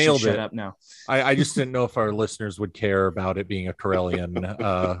no, you nailed it. Shut up now. I just didn't know if our listeners would care about it being a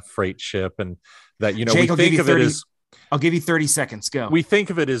Corellian freight ship, and that, you know, Jake, we think of it as. I'll give you 30 seconds. Go. We think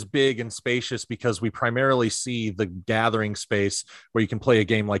of it as big and spacious because we primarily see the gathering space where you can play a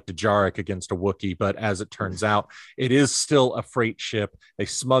game like Dejarik against a Wookiee. But as it turns out, it is still a freight ship, a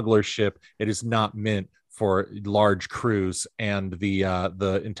smuggler ship. It is not meant for large crews, and the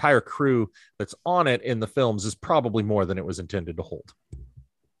entire crew that's on it in the films is probably more than it was intended to hold.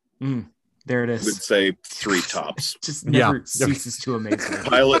 There it is. I would say 3 tops. Just never ceases to amaze me.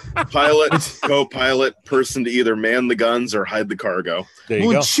 Pilot, co-pilot, person to either man the guns or hide the cargo. There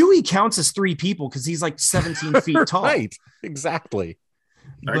you go. Chewie counts as 3 people because he's like 17 feet tall. Right, exactly.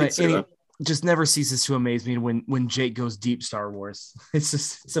 But just never ceases to amaze me when Jake goes deep Star Wars.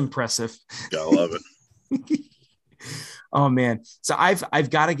 It's impressive. Gotta love it. Oh man. So I've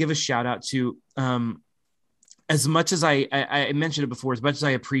got to give a shout out to as much as I mentioned it before, as much as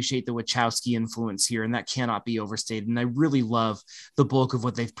I appreciate the Wachowski influence here, and that cannot be overstated. And I really love the bulk of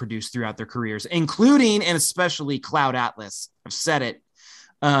what they've produced throughout their careers, including and especially Cloud Atlas. I've said it.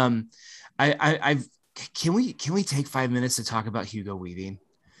 Can we take 5 minutes to talk about Hugo Weaving?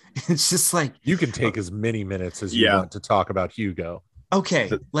 It's just like you can take as many minutes as you want to talk about Hugo. Okay,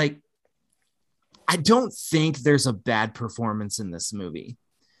 like I don't think there's a bad performance in this movie,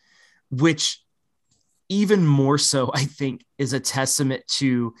 which even more so, I think, is a testament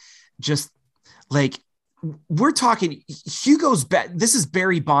to just like we're talking Hugo's bet. This is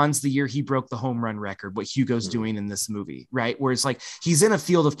Barry Bonds, the year he broke the home run record, what Hugo's doing in this movie, right? Where it's like, he's in a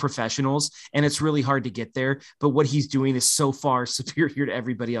field of professionals and it's really hard to get there. But what he's doing is so far superior to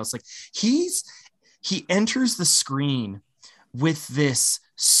everybody else. Like he enters the screen with this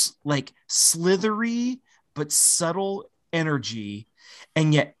like slithery, but subtle energy.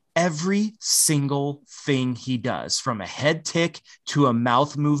 And yet every single thing he does, from a head tick to a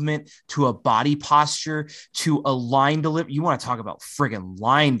mouth movement to a body posture to a line delivery. You want to talk about friggin'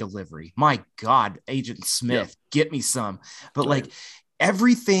 line delivery. My God, Agent Smith, get me some. But like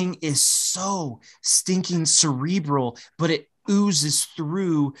everything is so stinking cerebral, but it oozes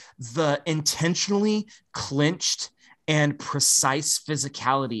through the intentionally clenched and precise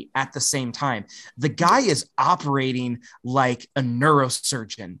physicality at the same time. The guy is operating like a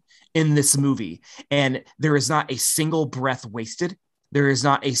neurosurgeon in this movie, and there is not a single breath wasted. There is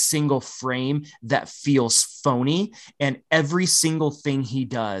not a single frame that feels phony, and every single thing he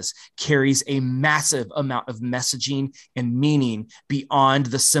does carries a massive amount of messaging and meaning beyond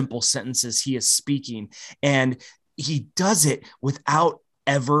the simple sentences he is speaking. And he does it without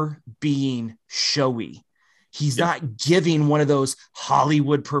ever being showy. He's not giving one of those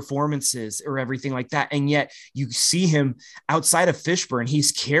Hollywood performances or everything like that. And yet you see him outside of Fishburne,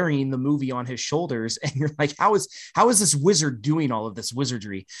 he's carrying the movie on his shoulders. And you're like, how is this wizard doing all of this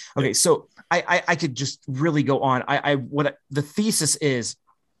wizardry? Okay. So I could just really go on. What the thesis is,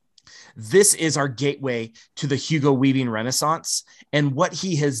 this is our gateway to the Hugo Weaving Renaissance. And what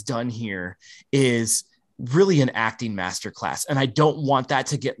he has done here is really an acting masterclass. And I don't want that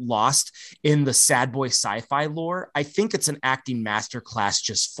to get lost in the sad boy sci-fi lore. I think it's an acting masterclass,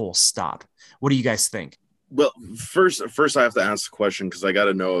 just full stop. What do you guys think? Well, first I have to ask the question, because I got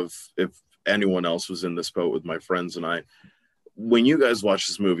to know if anyone else was in this boat with my friends and I. When you guys watched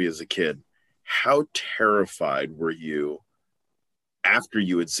this movie as a kid, how terrified were you after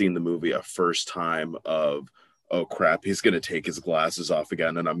you had seen the movie a first time of, oh crap, he's going to take his glasses off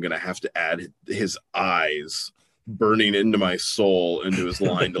again, and I'm going to have to add his eyes burning into my soul into his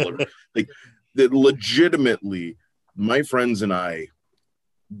line delivery? Like, that legitimately, my friends and I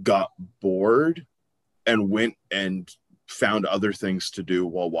got bored and went and found other things to do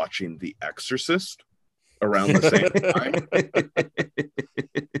while watching The Exorcist around the same time.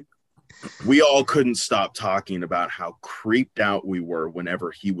 We all couldn't stop talking about how creeped out we were whenever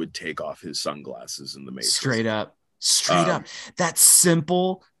he would take off his sunglasses in the Matrix. Straight up. That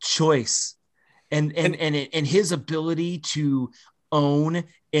simple choice and his ability to own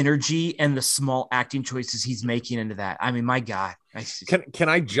energy and the small acting choices he's making into that. I mean, my God. Can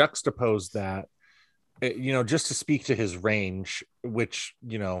I juxtapose that? Just to speak to his range, which,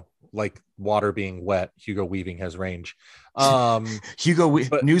 like water being wet, Hugo Weaving has range.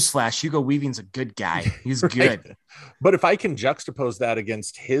 Newsflash, Hugo Weaving's a good guy. He's right? good. But if I can juxtapose that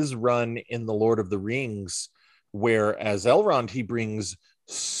against his run in The Lord of the Rings, where as Elrond, he brings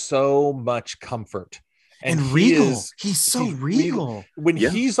so much comfort. And regal. He's so regal. When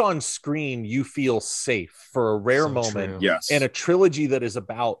he's on screen, you feel safe for a rare moment. True. Yes. And a trilogy that is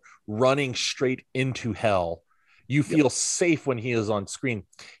about running straight into hell. You feel safe when he is on screen.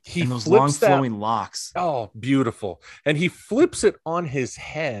 He and those flips long flowing locks. Oh, beautiful. And he flips it on his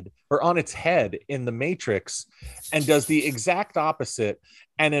head, or on its head in The Matrix, and does the exact opposite.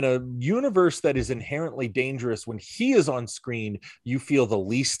 And in a universe that is inherently dangerous, when he is on screen, you feel the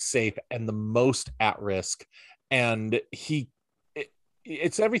least safe and the most at risk. And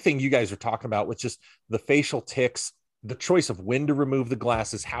it's everything you guys are talking about, with just the facial tics, the choice of when to remove the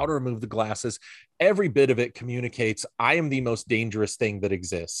glasses, how to remove the glasses. Every bit of it communicates, I am the most dangerous thing that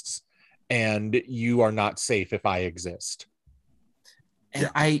exists, and you are not safe if I exist. And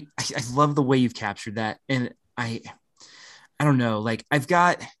I love the way you've captured that. And I don't know, like I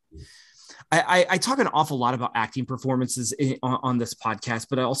talk an awful lot about acting performances on this podcast,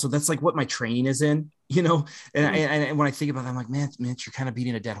 but also that's like what my training is in, and when I think about that, I'm like, man, you're kind of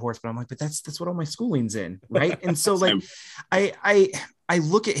beating a dead horse, but I'm like, but that's what all my schooling's in. Right. And so like, I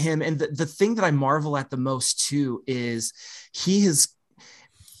look at him, and the thing that I marvel at the most too, is he has,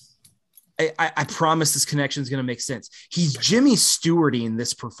 I promise this connection is going to make sense. He's Jimmy Stewarding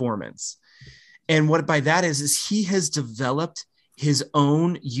this performance. And what by that is he has developed his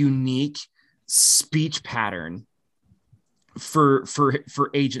own unique speech pattern for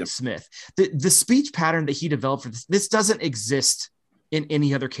Agent Smith. The speech pattern that he developed for this doesn't exist in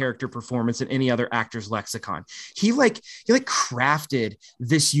any other character performance, in any other actor's lexicon. He crafted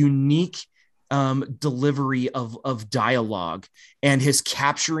this unique delivery of dialogue and his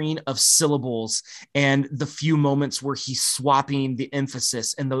capturing of syllables and the few moments where he's swapping the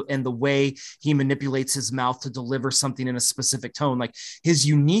emphasis and the way he manipulates his mouth to deliver something in a specific tone. Like his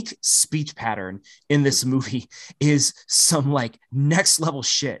unique speech pattern in this movie is some like next level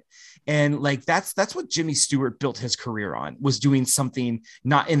shit. And like that's what Jimmy Stewart built his career on, was doing something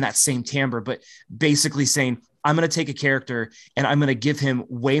not in that same timbre, but basically saying, I'm going to take a character and I'm going to give him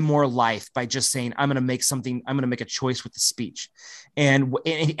way more life by just saying, I'm going to make a choice with the speech. And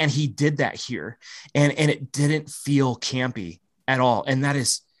he did that here. And it didn't feel campy at all. And that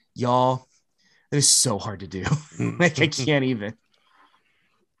is, y'all, that is so hard to do. Like I can't even.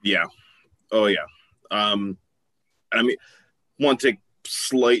 Yeah. Oh yeah. I mean, want to take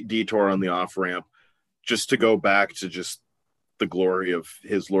slight detour on the off ramp just to go back to just the glory of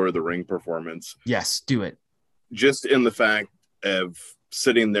his Lord of the Ring performance. Yes, do it. Just in the fact of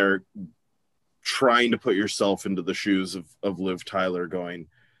sitting there trying to put yourself into the shoes of Liv Tyler going,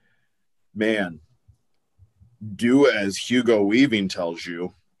 man, do as Hugo Weaving tells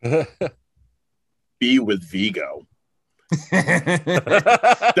you, be with Vigo.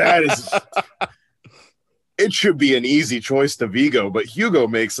 That is, it should be an easy choice to Vigo, but Hugo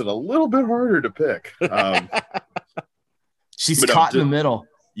makes it a little bit harder to pick. She's caught in the middle.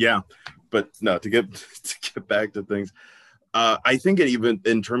 Yeah. But no, to get back to things, I think it even,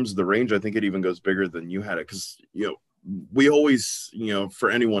 in terms of the range, I think it even goes bigger than you had it. Because, we always, for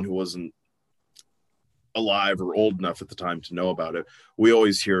anyone who wasn't alive or old enough at the time to know about it, we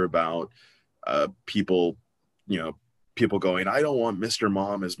always hear about people going, I don't want Mr.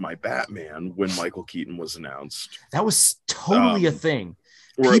 Mom as my Batman when Michael Keaton was announced. That was totally a thing.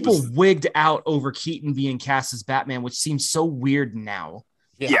 People wigged out over Keaton being cast as Batman, which seems so weird now.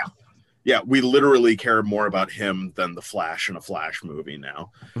 Yeah, we literally care more about him than the Flash in a Flash movie now.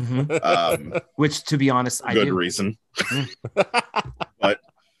 Mm-hmm. Which, to be honest, I do. Good reason. But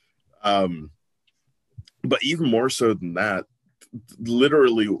even more so than that,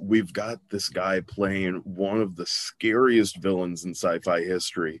 literally, we've got this guy playing one of the scariest villains in sci-fi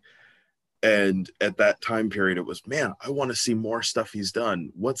history. And at that time period, it was, man, I want to see more stuff he's done.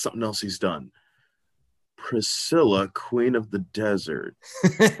 What's something else he's done? Priscilla, Queen of the Desert.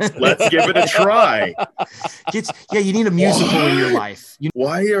 Let's give it a try. You need a musical in your life.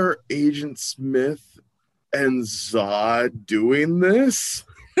 Why are Agent Smith and Zod doing this?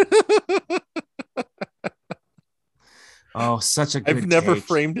 Oh, such a good I've never take.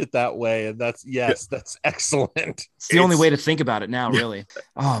 framed it that way, and that's excellent. It's the only way to think about it now, really.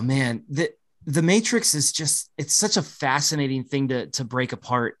 Oh man, the Matrix is just, it's such a fascinating thing to break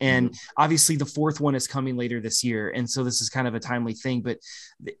apart. And obviously the fourth one is coming later this year. And so this is kind of a timely thing, but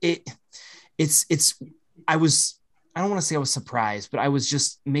I don't want to say I was surprised, but I was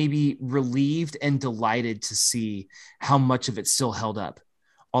just maybe relieved and delighted to see how much of it still held up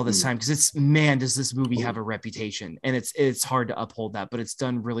all this time. Cause does this movie have a reputation, and it's hard to uphold that, but it's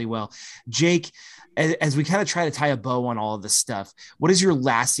done really well. Jake, as we kind of try to tie a bow on all of this stuff, what is your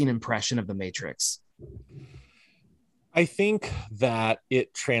lasting impression of The Matrix? I think that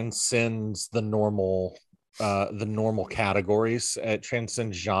it transcends the normal categories. It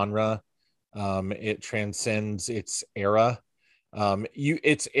transcends genre. It transcends its era.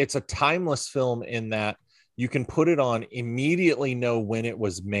 It's a timeless film in that you can put it on, immediately know when it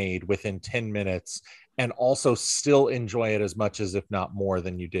was made within 10 minutes, and also still enjoy it as much as, if not more,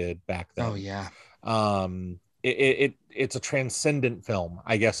 than you did back then. Oh yeah. It's a transcendent film,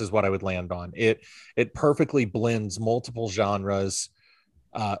 I guess, is what I would land on. It perfectly blends multiple genres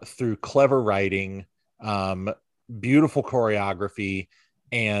through clever writing, beautiful choreography,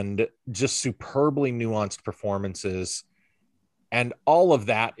 and just superbly nuanced performances. And all of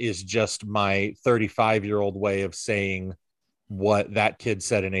that is just my 35-year-old way of saying what that kid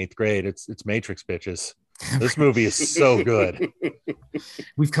said in 8th grade. It's Matrix, bitches. This movie is so good.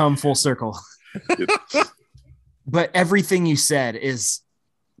 We've come full circle. But everything you said is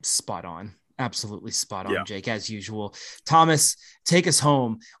spot on. Absolutely spot on, Jake, as usual. Thomas, take us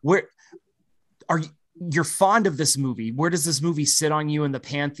home. Where are you? You're fond of this movie. Where does this movie sit on you in the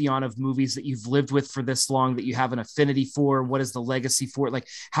pantheon of movies that you've lived with for this long, that you have an affinity for? What is the legacy for it? Like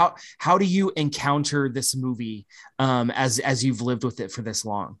how do you encounter this movie as you've lived with it for this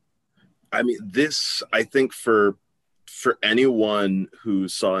long? I mean, this, I think for anyone who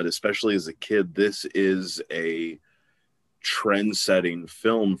saw it, especially as a kid, this is a trend-setting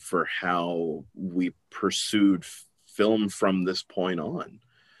film for how we pursued film from this point on.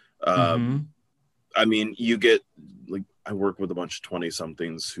 I mean, you get, like, I work with a bunch of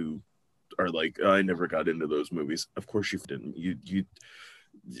 20-somethings who are like, I never got into those movies. Of course you didn't.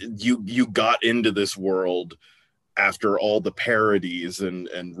 you got into this world after all the parodies and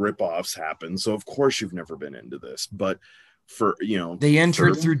ripoffs happened. So of course you've never been into this, but they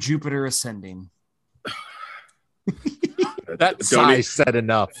entered through Jupiter Ascending. That sigh said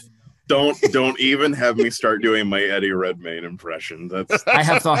enough. Don't even have me start doing my Eddie Redmayne impression. I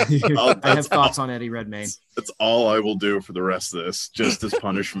have thoughts on Eddie Redmayne. That's all I will do for the rest of this, just as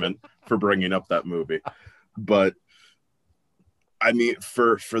punishment for bringing up that movie. But I mean,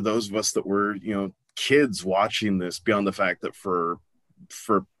 for those of us that were, kids watching this, beyond the fact that for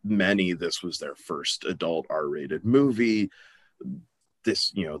many, this was their first adult R-rated movie.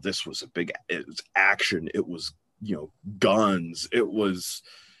 This was it was action. It was, guns. It was,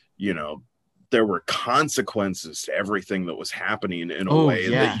 there were consequences to everything that was happening in a way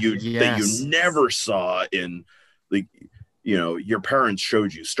that you never saw in, like, your parents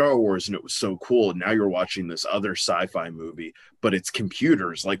showed you Star Wars and it was so cool. And now you're watching this other sci-fi movie, but it's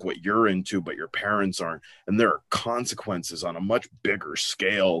computers like what you're into, but your parents aren't. And there are consequences on a much bigger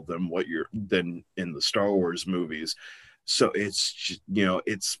scale than in the Star Wars movies. So it's,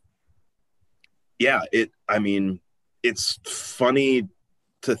 it's funny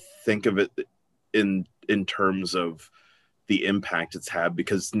to think of it in terms of the impact it's had,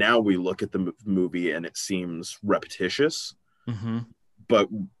 because now we look at the movie and it seems repetitious. Mm-hmm. But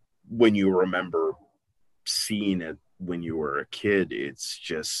when you remember seeing it when you were a kid, it's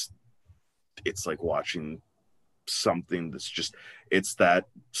like watching something it's that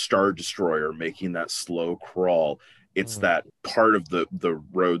Star Destroyer making that slow crawl. It's that part of the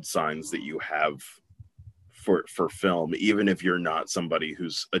road signs that you have for film, even if you're not somebody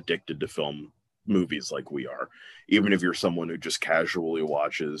who's addicted to film movies like we are, even if you're someone who just casually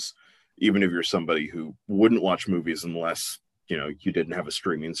watches, even if you're somebody who wouldn't watch movies unless you didn't have a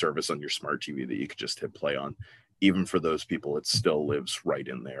streaming service on your smart TV that you could just hit play on. Even for those people, it still lives right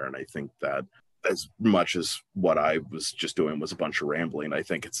in there. And I think that, as much as what I was just doing was a bunch of rambling, I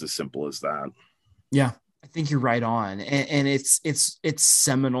think it's as simple as that. Yeah, I think you're right on. And it's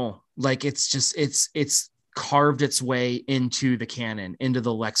seminal. Like, it's carved its way into the canon, into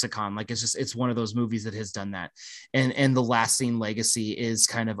the lexicon. Like, it's one of those movies that has done that. And the lasting legacy is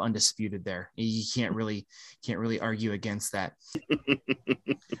kind of undisputed there. You can't really argue against that.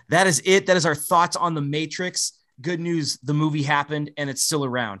 That is it. That is our thoughts on The Matrix. Good news, the movie happened and it's still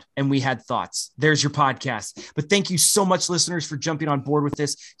around and we had thoughts. There's your podcast. But thank you so much, listeners, for jumping on board with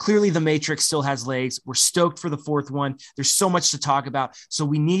this. Clearly, The Matrix still has legs. We're stoked for the fourth one. There's so much to talk about. So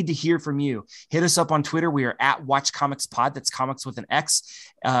we need to hear from you. Hit us up on Twitter. We are at Watch Comics Pod. That's comics with an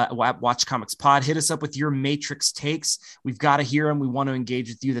X. Watch Comics Pod. Hit us up with your Matrix takes. We've got to hear them. We want to engage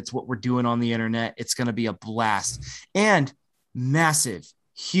with you. That's what we're doing on the internet. It's going to be a blast. And massive,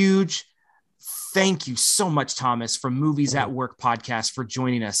 huge thank you so much, Thomas, from Movies at Work podcast, for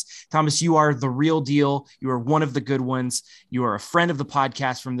joining us. Thomas, you are the real deal. You are one of the good ones. You are a friend of the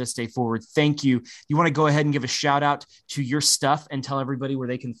podcast from this day forward. Thank you. You want to go ahead and give a shout out to your stuff and tell everybody where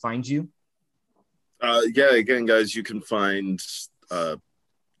they can find you? Again, guys, you can find the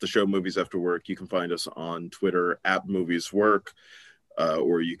show Movies After Work. You can find us on Twitter at MoviesWork,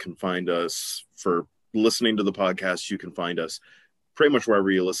 or you can find us for listening to the podcast. You can find us pretty much wherever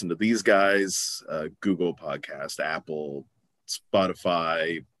you listen to these guys, Google Podcast, Apple,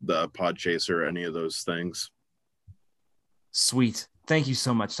 Spotify, the Podchaser, any of those things. Sweet. Thank you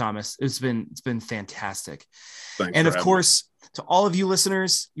so much, Thomas. It's been fantastic. Thanks. And of course, to all of you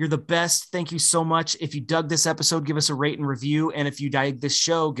listeners, you're the best. Thank you so much. If you dug this episode, give us a rate and review. And if you dug this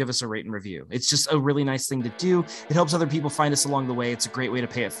show, give us a rate and review. It's just a really nice thing to do. It helps other people find us along the way. It's a great way to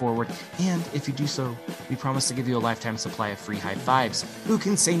pay it forward. And if you do so, we promise to give you a lifetime supply of free high fives. Who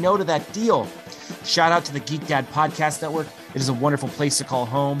can say no to that deal? Shout out to the Geek Dad Podcast Network. It is a wonderful place to call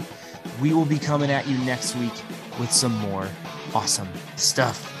home. We will be coming at you next week with some more awesome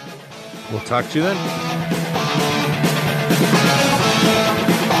stuff. We'll talk to you then.